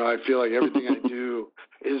 I feel like everything I do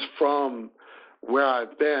is from where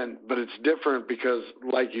I've been, but it's different because,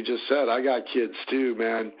 like you just said, I got kids too,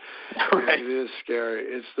 man. Right. It is scary.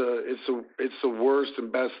 It's the worst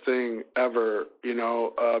and best thing ever,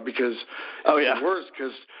 because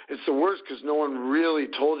it's the worst because no one really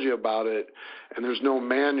told you about it, and there's no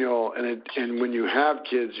manual. And when you have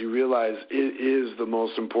kids, you realize it is the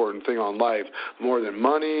most important thing on life, more than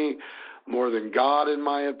money, more than God, in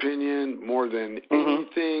my opinion, more than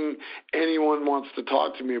anything anyone wants to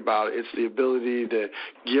talk to me about. It's the ability to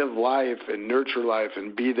give life and nurture life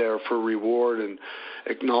and be there for reward and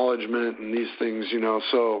acknowledgement and these things,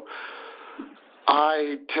 So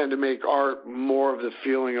I tend to make art more of the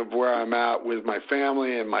feeling of where I'm at with my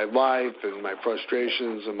family and my life and my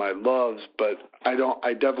frustrations and my loves, but I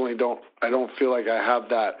definitely don't feel like I have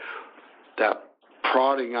that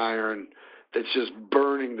prodding iron that's just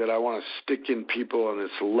burning that I want to stick in people and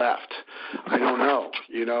it's left. I don't know.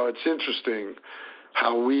 It's interesting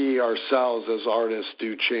how we ourselves as artists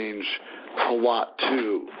do change a lot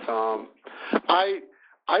too.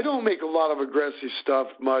 I don't make a lot of aggressive stuff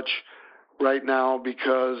much right now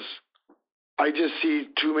because I just see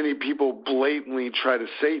too many people blatantly try to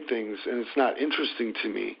say things, and it's not interesting to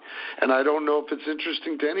me. And I don't know if it's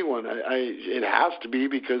interesting to anyone. It has to be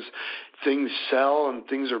because things sell and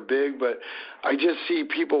things are big, but I just see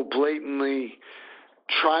people blatantly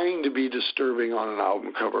trying to be disturbing on an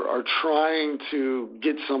album cover or trying to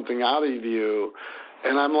get something out of you.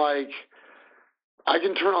 And I'm like, I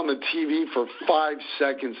can turn on the TV for 5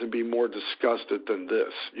 seconds and be more disgusted than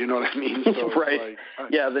this. You know what I mean? So right.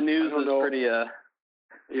 The news is pretty.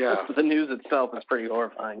 The news itself is pretty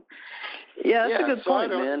horrifying. Yeah, that's a good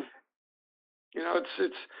point, man.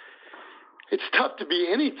 It's tough to be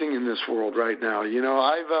anything in this world right now.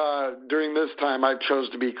 I've during this time I've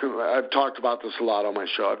talked about this a lot on my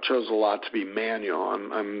show. I've chosen a lot to be manual.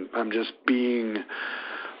 I'm just being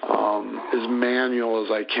as manual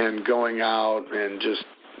as I can, going out and just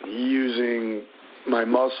using my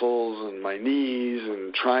muscles and my knees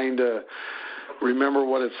and trying to remember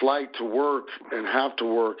what it's like to work and have to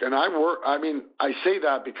work. And I say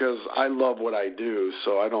that because I love what I do,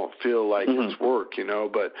 so I don't feel like it's work,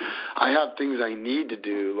 but I have things I need to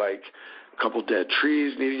do, like a couple dead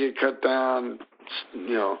trees need to get cut down.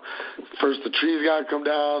 First the trees got to come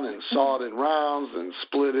down and saw it in rounds and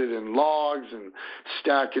split it in logs and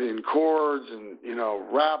stack it in cords and,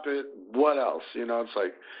 wrap it. What else? It's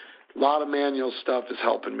like a lot of manual stuff is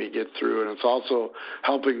helping me get through, and it's also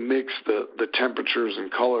helping mix the temperatures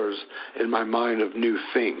and colors in my mind of new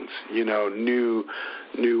things, new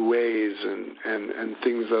ways and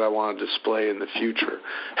things that I want to display in the future.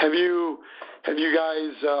 Have you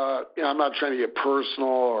guys, I'm not trying to get personal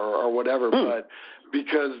or whatever, but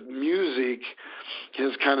because music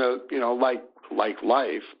is kind of, like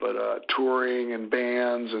life, but touring and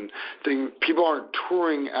bands and things, people aren't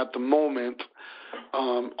touring at the moment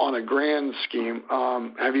on a grand scheme.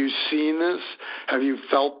 Have you seen this? Have you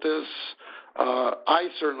felt this? I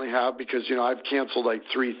certainly have, because I've canceled like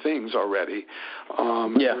 3 things already.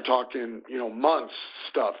 We're talking months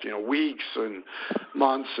stuff, weeks and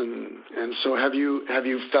months, and so have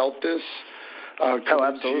you felt this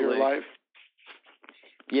come into your life?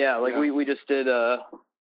 Yeah, we just did a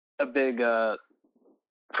big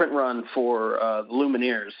print run for the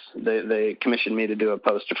Lumineers. They commissioned me to do a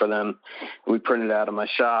poster for them. We printed out of my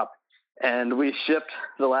shop, and we shipped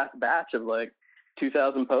the last batch of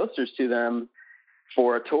 2,000 posters to them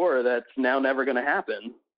for a tour that's now never going to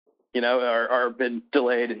happen, or been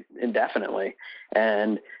delayed indefinitely.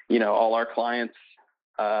 And, all our clients,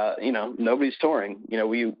 nobody's touring.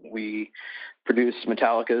 We produce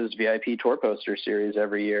Metallica's VIP tour poster series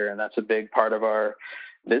every year, and that's a big part of our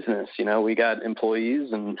business. We got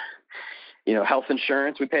employees and, health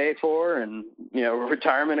insurance we pay for, and,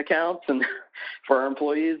 retirement accounts and for our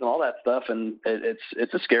employees and all that stuff. And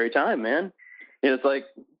it's a scary time, man. It's like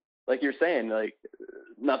you're saying,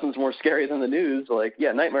 nothing's more scary than the news.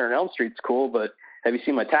 Nightmare on Elm Street's cool, but have you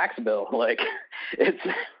seen my tax bill?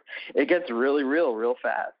 It gets really real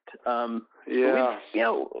fast.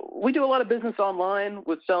 We do a lot of business online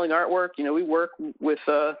with selling artwork. We work with,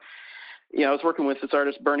 I was working with this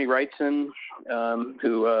artist, Bernie Wrightson,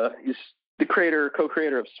 who is the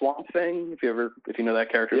co-creator of Swamp Thing, if you know that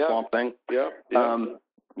character, Swamp Thing.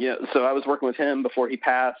 So I was working with him before he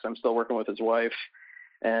passed. I'm still working with his wife,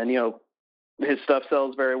 and his stuff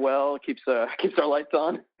sells very well. Keeps our lights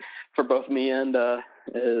on for both me and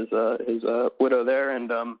his widow there.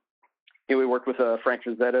 And we worked with Frank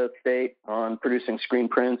Frazetta State on producing screen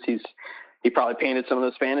prints. He probably painted some of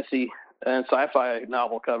those fantasy and sci-fi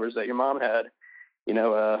novel covers that your mom had.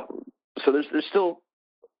 So there's still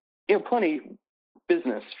plenty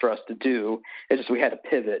business for us to do. It's just we had to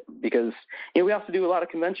pivot because we have to do a lot of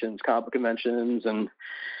conventions, comic conventions and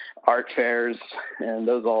art fairs, and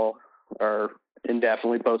those all are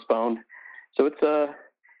indefinitely postponed. So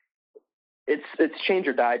it's change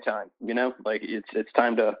or die time. It's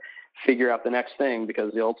time to figure out the next thing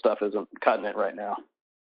because the old stuff isn't cutting it right now.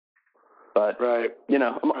 But right,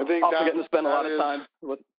 I think also getting to spend a lot of time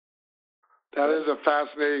with. That is a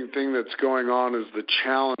fascinating thing that's going on, is the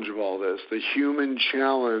challenge of all this, the human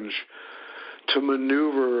challenge to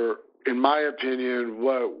maneuver in my opinion,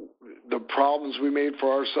 what the problems we made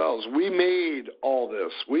for ourselves. We made all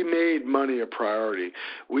this. We made money a priority.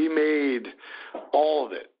 We made all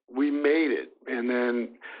of it. We made it. And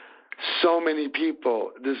then so many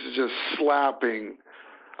people, this is just slapping.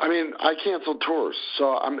 I mean, I canceled tours,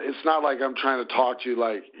 so it's not like I'm trying to talk to you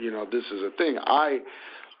like, this is a thing.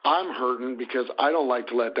 I'm hurting because I don't like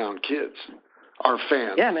to let down kids, our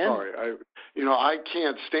fans. Yeah, man. Sorry, I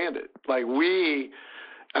can't stand it. Like we,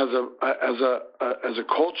 as a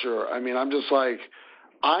culture, I mean, I'm just like,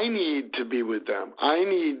 I need to be with them.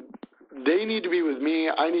 They need to be with me.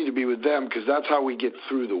 I need to be with them because that's how we get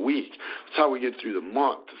through the week. It's how we get through the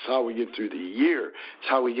month. It's how we get through the year. It's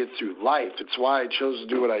how we get through life. It's why I chose to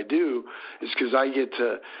do what I do, is because I get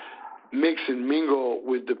to mix and mingle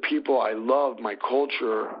with the people I love, my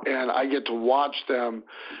culture, and I get to watch them,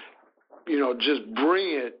 just bring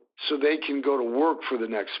it so they can go to work for the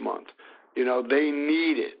next month. They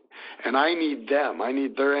need it. And I need them. I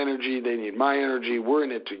need their energy. They need my energy. We're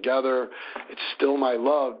in it together. It's still my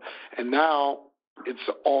love. And now it's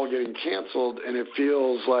all getting canceled, and it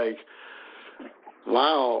feels like,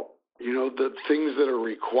 wow, the things that are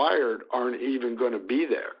required aren't even going to be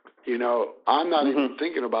there. I'm not even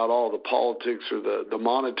thinking about all the politics or the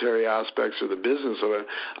monetary aspects or the business of it.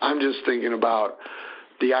 I'm just thinking about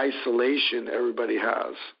the isolation everybody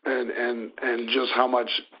has, and just how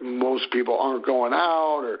much most people aren't going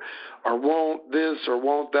out or won't this or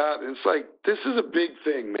won't that. And it's like, this is a big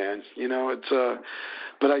thing, man.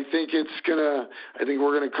 But I think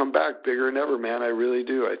we're gonna come back bigger than ever, man. I really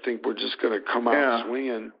do. I think we're just gonna come out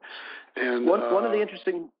swinging. And one of the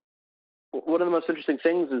most interesting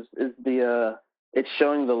things is it's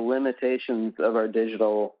showing the limitations of our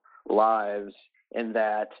digital lives, in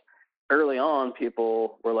that early on,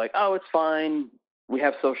 people were like, oh, it's fine. We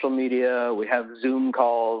have social media. We have Zoom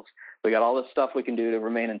calls. We got all this stuff we can do to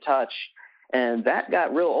remain in touch. And that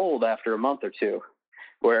got real old after a month or two,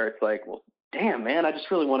 where it's like, well, damn, man, I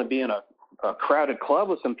just really want to be in a crowded club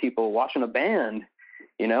with some people watching a band.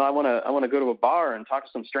 I want to go to a bar and talk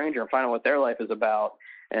to some stranger and find out what their life is about,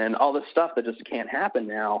 and all this stuff that just can't happen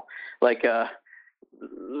now. Like the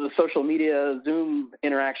social media Zoom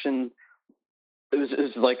interaction, it was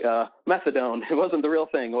like methadone. It wasn't the real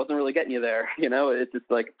thing. It wasn't really getting you there. It's just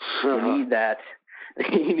like you need that.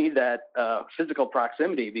 You need that physical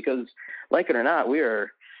proximity, because, like it or not, we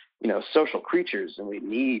are, social creatures, and we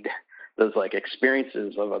need those like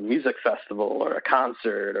experiences of a music festival or a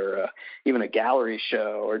concert or even a gallery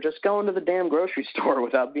show, or just going to the damn grocery store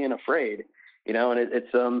without being afraid. And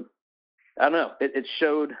it's I don't know. It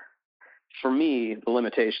showed for me the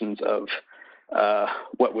limitations of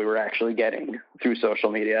what we were actually getting through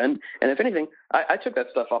social media. And if anything, I took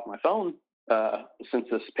that stuff off my phone since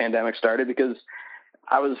this pandemic started, because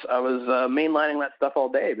I was mainlining that stuff all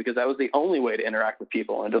day, because that was the only way to interact with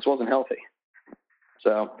people, and it just wasn't healthy.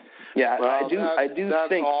 So, yeah, well, I do that's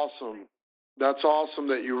think. Awesome. That's awesome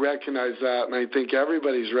that you recognize that, and I think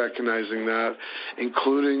everybody's recognizing that,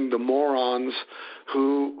 including the morons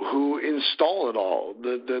who install it all,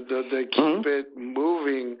 they keep it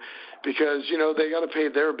moving, because they got to pay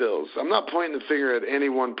their bills. I'm not pointing the finger at any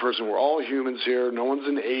one person. We're all humans here. No one's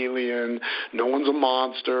an alien. No one's a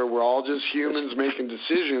monster. We're all just humans making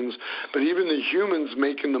decisions. But even the humans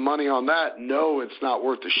making the money on that know it's not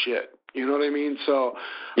worth the shit. You know what I mean? So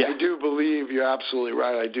yeah. I do believe you're absolutely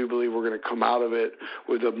right. I do believe we're going to come out of it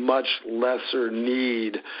with a much lesser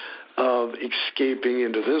need of escaping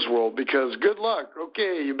into this world, because good luck.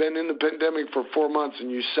 Okay, you've been in the pandemic for 4 months,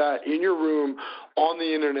 and you sat in your room on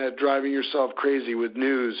the internet driving yourself crazy with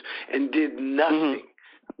news and did nothing.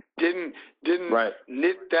 Didn't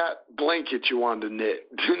knit that blanket you wanted to knit.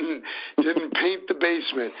 Didn't paint the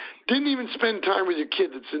basement. Didn't even spend time with your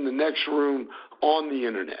kid that's in the next room on the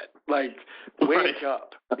internet. Like, wake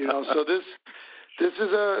up, So this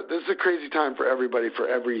is a crazy time for everybody, for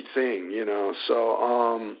everything,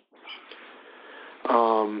 So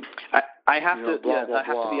I have to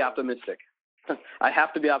be optimistic. I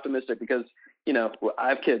have to be optimistic, because I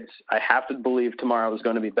have kids. I have to believe tomorrow is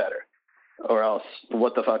going to be better, or else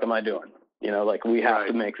what the fuck am I doing? We have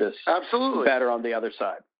to make this absolutely better on the other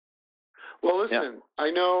side. Well, listen, yeah. I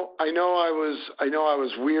know I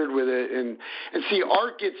was weird with it, and see,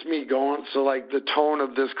 art gets me going. So like the tone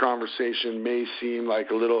of this conversation may seem like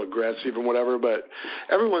a little aggressive and whatever, but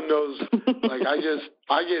everyone knows. Like I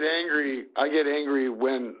get angry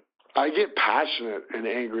when I get passionate and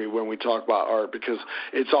angry when we talk about art, because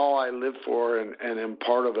it's all I live for and am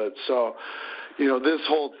part of it. So, this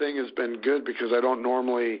whole thing has been good, because I don't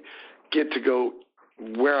normally get to go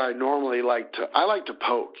where I normally like to. I like to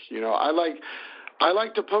poke, I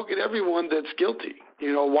like to poke at everyone that's guilty,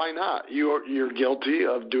 why not? You're guilty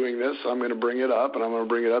of doing this. I'm going to bring it up, and I'm going to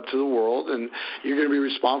bring it up to the world, and you're going to be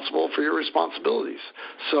responsible for your responsibilities.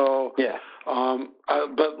 So, yeah.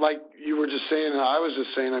 But like you were just saying, and I was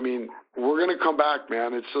just saying, I mean, we're going to come back,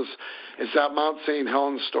 man. It's that Mount St.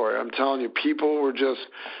 Helens story. I'm telling you, people were just,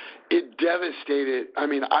 it devastated. I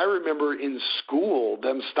mean, I remember in school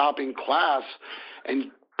them stopping class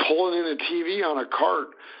and pulling in a TV on a cart,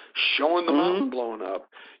 showing the mountain blowing up.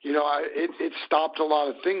 It stopped a lot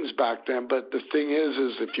of things back then. But the thing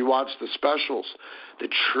is if you watch the specials, the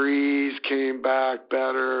trees came back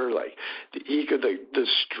better, like the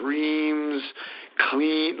streams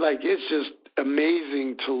clean. Like, it's just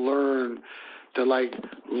amazing to learn that, like,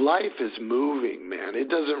 life is moving, man. It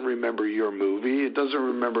doesn't remember your movie. It doesn't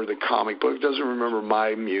remember the comic book. It doesn't remember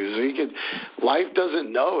my music. Life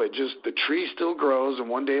doesn't know. It just, the tree still grows, and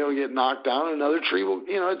one day it'll get knocked down, and another tree will,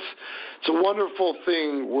 it's a wonderful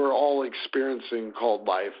thing we're all experiencing called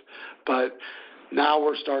life. But now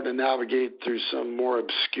we're starting to navigate through some more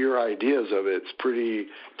obscure ideas of it. It's pretty,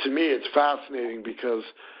 to me, it's fascinating because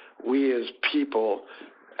we as people,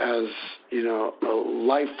 as a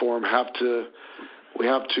life form, have to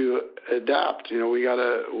adapt. We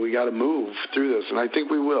gotta move through this, and I think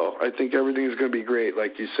we will. I think everything's going to be great,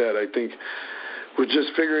 like you said. I think we'll just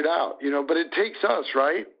figure it out. But it takes us,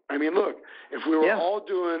 right? I mean, look, if we were all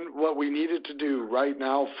doing what we needed to do right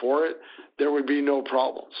now for it, there would be no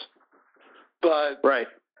problems. But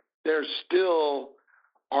there still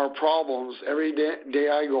are problems. Every day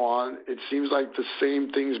I go on, it seems like the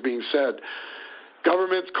same things being said.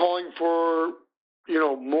 Government's calling for,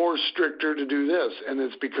 more stricter to do this. And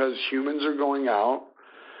it's because humans are going out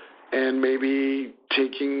and maybe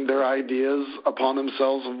taking their ideas upon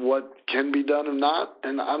themselves of what can be done and not.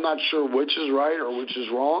 And I'm not sure which is right or which is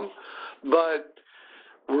wrong, but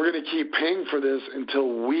we're going to keep paying for this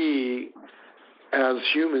until we, as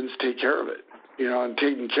humans, take care of it. And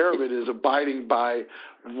taking care of it is abiding by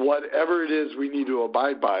whatever it is we need to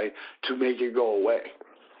abide by to make it go away.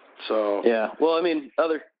 So yeah, well, I mean,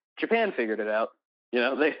 Japan figured it out.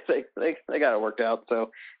 They got it worked out. So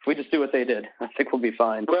if we just do what they did, I think we'll be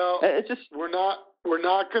fine. Well, it's just we're not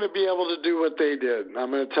going to be able to do what they did. I'm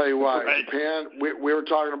going to tell you why. Right. Japan. We were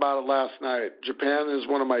talking about it last night. Japan is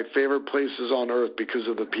one of my favorite places on earth because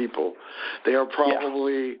of the people. They are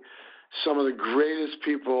probably some of the greatest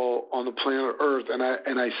people on the planet Earth. And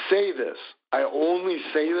I say this. I only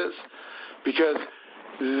say this because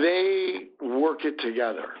they work it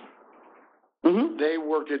together. Mm-hmm. They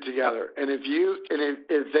work it together, and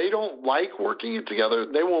if they don't like working it together,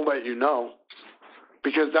 they won't let you know,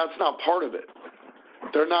 because that's not part of it.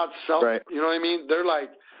 They're not Right. You know what I mean?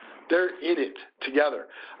 They're in it together.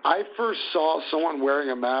 I first saw someone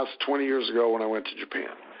wearing a mask 20 years ago when I went to Japan,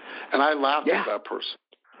 and I laughed at that person.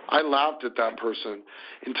 I laughed at that person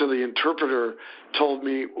until the interpreter told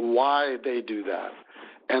me why they do that.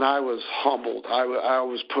 And I was humbled. I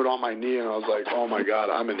was put on my knee, and I was like, oh, my God,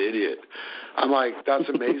 I'm an idiot. I'm like, that's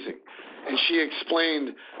amazing. And she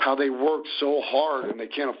explained how they work so hard, and they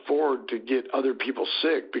can't afford to get other people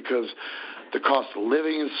sick because the cost of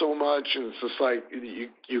living is so much, and it's just like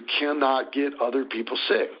you cannot get other people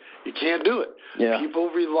sick. You can't do it. Yeah.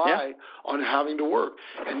 People rely on having to work.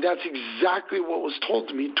 And that's exactly what was told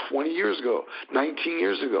to me 20 years ago, 19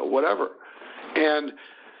 years ago, whatever. And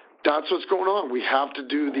that's what's going on. We have to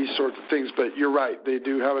do these sorts of things, but you're right. They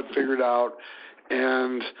do have it figured out,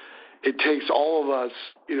 and it takes all of us,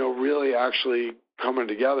 really actually coming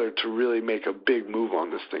together to really make a big move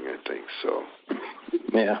on this thing, I think. So,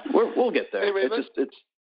 yeah, we'll get there. Anyway, it's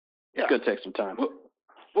going to take some time.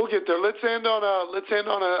 We'll get there. Let's end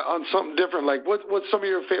on something different. Like, what's some of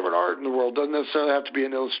your favorite art in the world? Doesn't necessarily have to be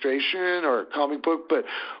an illustration or a comic book, but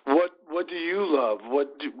what do you love?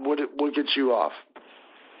 What gets you off?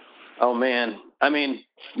 Oh, man. I mean,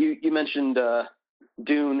 you mentioned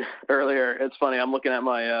Dune earlier. It's funny. I'm looking at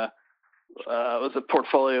my it was a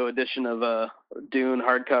portfolio edition of Dune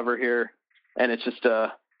hardcover here, and it's just I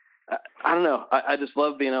don't know. I just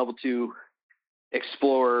love being able to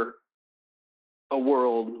explore a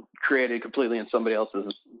world created completely in somebody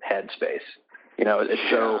else's headspace. It's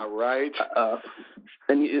so right.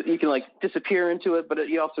 And you can like disappear into it, but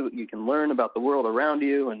you can learn about the world around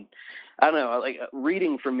you. And I don't know, like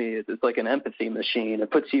reading for me, it's like an empathy machine. It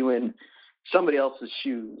puts you in somebody else's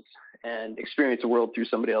shoes and experience the world through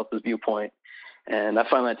somebody else's viewpoint. And I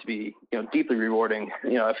find that to be, deeply rewarding.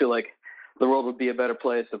 I feel like the world would be a better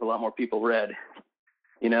place if a lot more people read.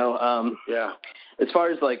 As far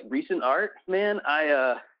as like recent art, man,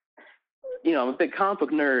 I'm a big comic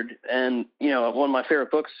book nerd, and one of my favorite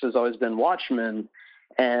books has always been Watchmen.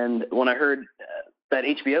 And when I heard that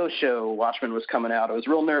HBO show Watchmen was coming out, I was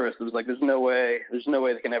real nervous. It was like, there's no way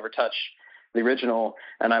they can ever touch the original.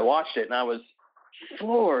 And I watched it, and I was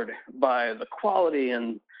floored by the quality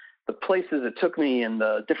and the places it took me and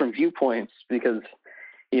the different viewpoints, because,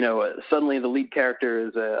 suddenly the lead character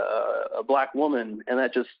is a black woman, and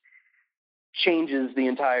that just changes the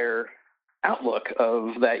entire outlook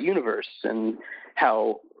of that universe, and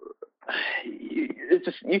how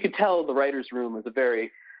you could tell the writer's room was a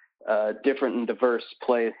very different and diverse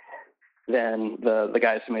place than the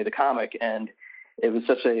guys who made the comic. And it was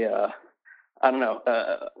such it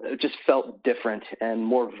just felt different and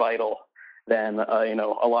more vital than,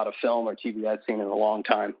 a lot of film or TV I'd seen in a long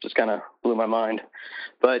time. Just kind of blew my mind.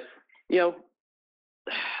 But,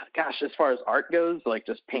 gosh, as far as art goes, like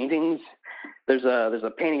just paintings, there's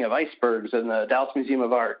a painting of icebergs in the Dallas Museum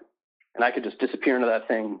of Art, and I could just disappear into that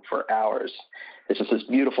thing for hours. It's just this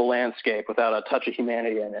beautiful landscape without a touch of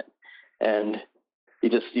humanity in it. And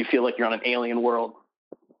you feel like you're on an alien world.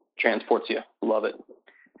 Transports you. Love it.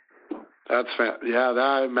 That's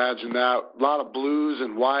I imagine that. A lot of blues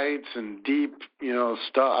and whites and deep,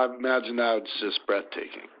 stuff. I imagine that it's just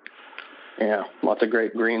breathtaking. Yeah, lots of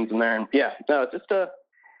great greens in there. And it's just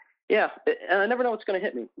and I never know what's going to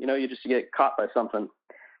hit me. You just get caught by something.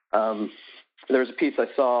 There was a piece I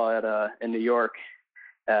saw in New York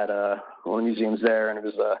at one of the museums there, and it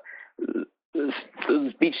was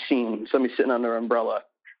this beach scene. Somebody sitting under an umbrella,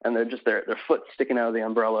 and they're just their foot sticking out of the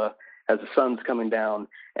umbrella as the sun's coming down,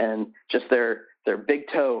 and just their big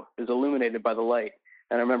toe is illuminated by the light.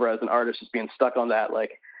 And I remember as an artist just being stuck on that,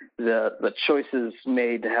 like the choices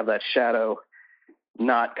made to have that shadow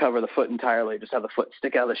not cover the foot entirely, just have the foot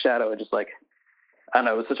stick out of the shadow, and just like, I don't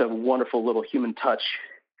know, it was such a wonderful little human touch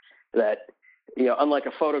that, unlike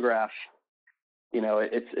a photograph,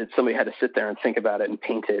 it's somebody had to sit there and think about it and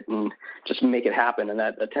paint it and just make it happen. And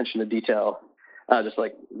that attention to detail just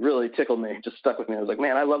like really tickled me, just stuck with me. I was like,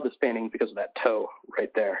 man, I love this painting because of that toe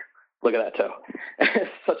right there. Look at that toe.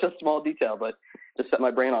 It's such a small detail, but just set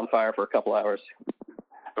my brain on fire for a couple hours.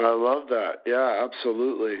 I love that. Yeah,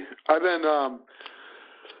 absolutely. I've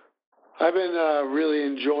been really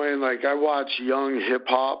enjoying, like, I watch young hip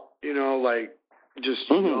hop, like just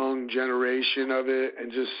young generation of it,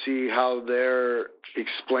 and just see how they're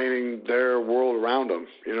explaining their world around them.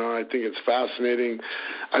 I think it's fascinating.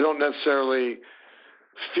 I don't necessarily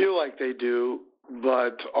feel like they do,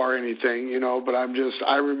 or anything, but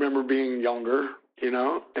I remember being younger,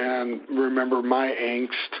 and remember my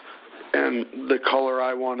angst and the color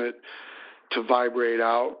I wanted to vibrate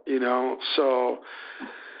out, so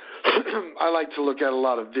I like to look at a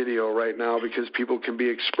lot of video right now because people can be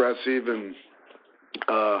expressive, and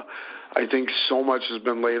I think so much has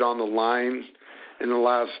been laid on the line in the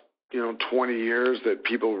last 20 years that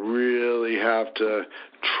people really have to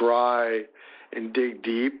try and dig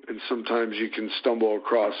deep, and sometimes you can stumble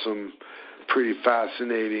across some pretty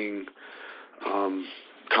fascinating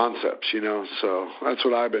concepts, so that's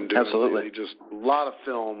what I've been doing. Absolutely. Lately. Just a lot of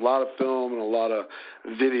film and a lot of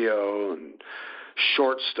video and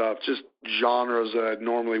short stuff, just genres that I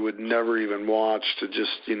normally would never even watch to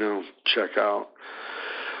just, check out.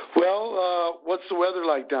 Well, what's the weather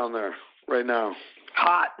like down there right now?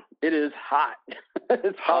 Hot. It is hot.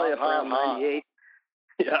 It's probably around 98.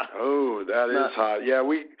 Yeah. Oh, that is hot. Yeah,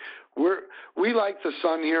 we like the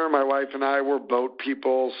sun here. My wife and I, we're boat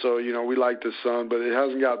people, so we like the sun, but it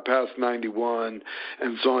hasn't got past 91,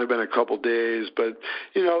 and it's only been a couple days. But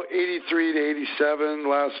 83 to 87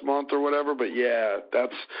 last month or whatever. But yeah,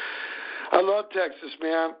 I love Texas,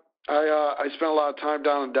 man. I spent a lot of time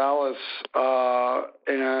down in Dallas,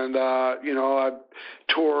 and I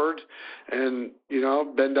toured, and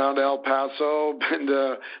been down to El Paso, been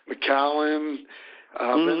to McAllen.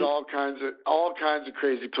 Been to all kinds of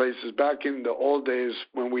crazy places. Back in the old days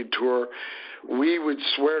when we'd tour, we would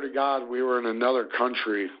swear to God we were in another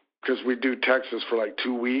country because we'd do Texas for like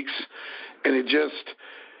 2 weeks, and it just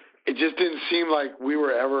didn't seem like we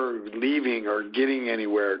were ever leaving or getting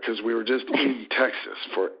anywhere because we were just in Texas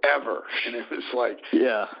forever, and it was like,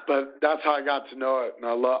 yeah. But that's how I got to know it, and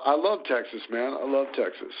I love Texas, man. I love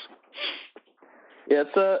Texas. Yeah,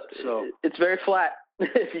 it's very flat.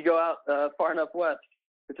 If you go out far enough west,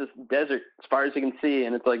 it's just desert as far as you can see,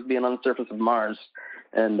 and it's like being on the surface of Mars.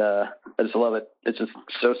 And I just love it. It's just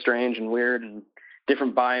so strange and weird, and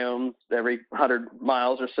different biomes every 100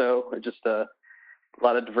 miles or so. It's just a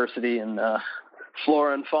lot of diversity and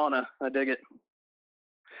flora and fauna. I dig it.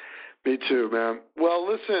 Me too, man. Well,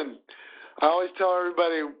 listen, I always tell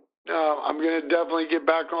everybody I'm going to definitely get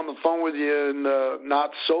back on the phone with you in the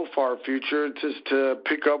not so far future, just to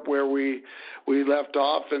pick up where we left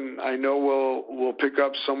off, and I know we'll pick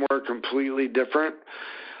up somewhere completely different.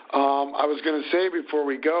 I was going to say before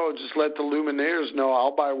we go, just let the Luminaires know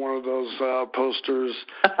I'll buy one of those posters.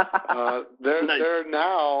 They're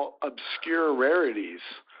now obscure rarities.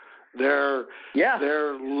 They're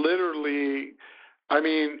literally. I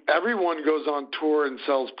mean, everyone goes on tour and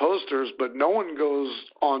sells posters, but no one goes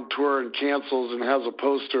on tour and cancels and has a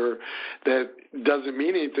poster that doesn't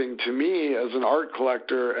mean anything to me as an art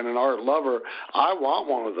collector and an art lover. I want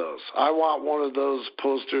one of those. I want one of those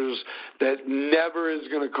posters that never is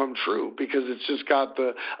going to come true because it's just got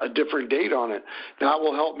a different date on it. That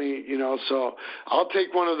will help me, so I'll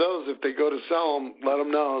take one of those. If they go to sell them, let them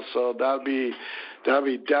know. So that'd be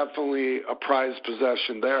definitely a prized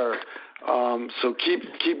possession there. So keep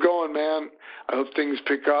going, man. I hope things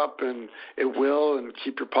pick up, and it will, and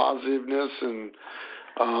keep your positiveness. And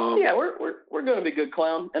we're going to be good,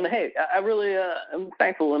 Clown. And hey, I really I'm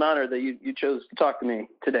thankful and honored that you chose to talk to me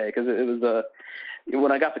today, because it was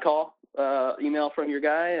when I got the call email from your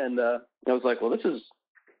guy, and I was like, well, this is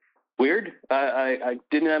weird. I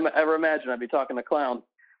didn't ever imagine I'd be talking to Clown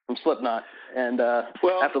from Slipknot, and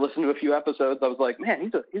after listening to a few episodes, I was like,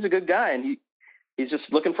 man, he's a good guy, and he's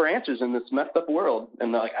just looking for answers in this messed up world.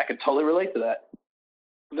 And I could totally relate to that.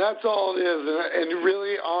 That's all it is. And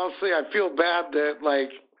really, honestly, I feel bad that,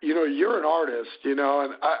 you're an artist, and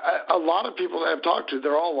a lot of people that I've talked to,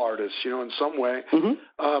 they're all artists, in some way.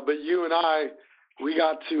 Mm-hmm. But you and we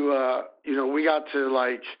got to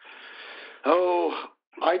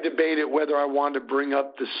I debated whether I wanted to bring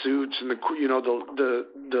up the suits and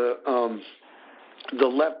the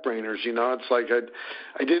left brainers, it's like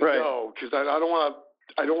I didn't know, because I don't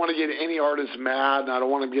want to get any artist mad, and I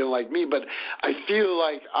don't want to get like me, but I feel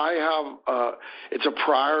like I have it's a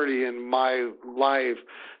priority in my life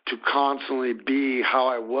to constantly be how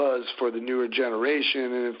I was for the newer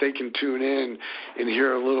generation. And if they can tune in and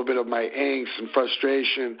hear a little bit of my angst and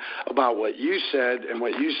frustration about what you said, and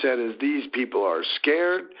what you said is these people are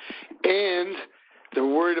scared and they're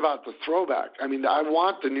worried about the throwback. I mean, I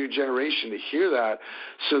want the new generation to hear that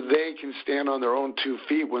so they can stand on their own 2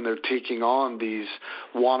 feet when they're taking on these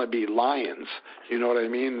wannabe lions. You know what I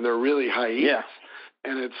mean? They're really hyenas. Yeah.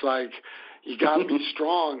 And it's like, you got to be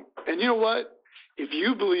strong. And you know what? If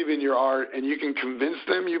you believe in your art and you can convince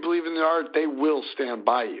them you believe in their art, they will stand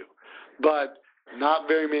by you. But not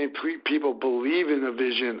very many people believe in a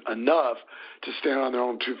vision enough to stand on their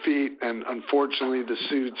own 2 feet. And unfortunately, the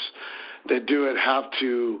suits that do it have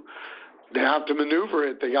to maneuver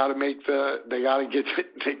it. They got to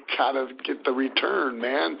get the return,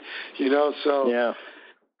 man. So yeah.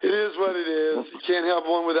 It is what it is. You can't have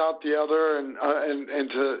one without the other. And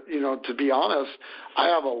to be honest, I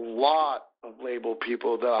have a lot of label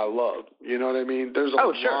people that I love. You know what I mean? There's a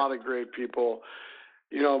lot of great people.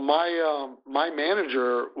 My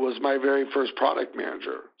manager was my very first product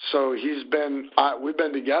manager. So we've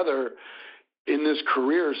been together in this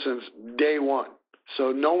career since day one.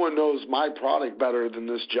 So no one knows my product better than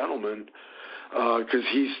this gentleman, because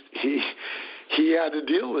he had to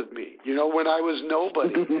deal with me, when I was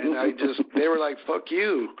nobody. And they were like, fuck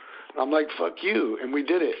you. I'm like, fuck you. And we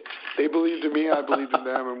did it. They believed in me, I believed in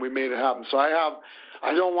them, and we made it happen. So I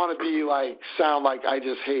don't want to sound like I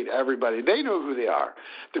just hate everybody. They know who they are.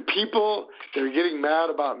 The people that are getting mad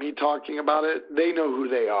about me talking about it, they know who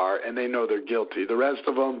they are, and they know they're guilty. The rest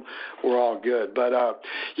of them, we're all good. But,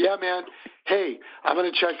 yeah, man, hey, I'm going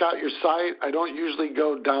to check out your site. I don't usually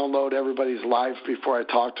go download everybody's life before I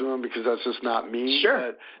talk to them, because that's just not me.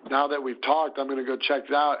 Sure. But now that we've talked, I'm going to go check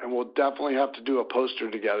it out, and we'll definitely have to do a poster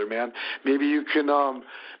together, man. Maybe you can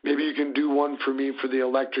do one for me for the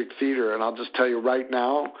Electric Theater, and I'll just tell you right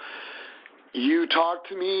now, you talked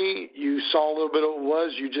to me, you saw a little bit of what it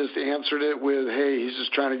was, you just answered it with, hey, he's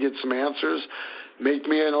just trying to get some answers. Make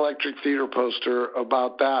me an Electric Theater poster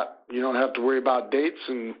about that. You don't have to worry about dates,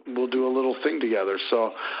 and we'll do a little thing together.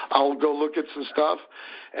 So I'll go look at some stuff,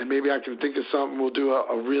 and maybe I can think of something. We'll do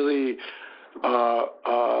a really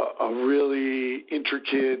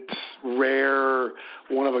intricate, rare,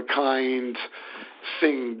 one-of-a-kind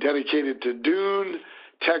thing dedicated to Dune,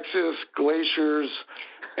 Texas, glaciers,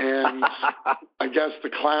 and I guess the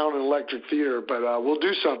Clown and Electric Theater. But we'll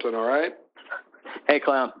do something, all right? Hey,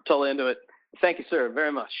 Clown, totally into it. Thank you, sir,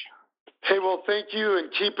 very much. Hey, well, thank you,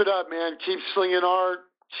 and keep it up, man. Keep slinging art.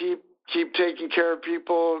 Keep taking care of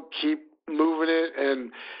people. Keep moving it,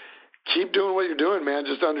 and keep doing what you're doing, man.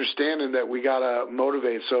 Just understanding that we gotta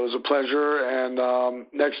motivate. So it was a pleasure, and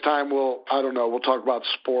next time we'll talk about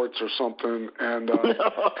sports or something. And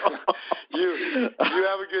you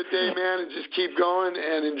have a good day, man, and just keep going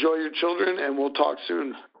and enjoy your children. And we'll talk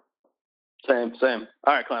soon. Same.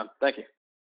 All right, Clown. Thank you.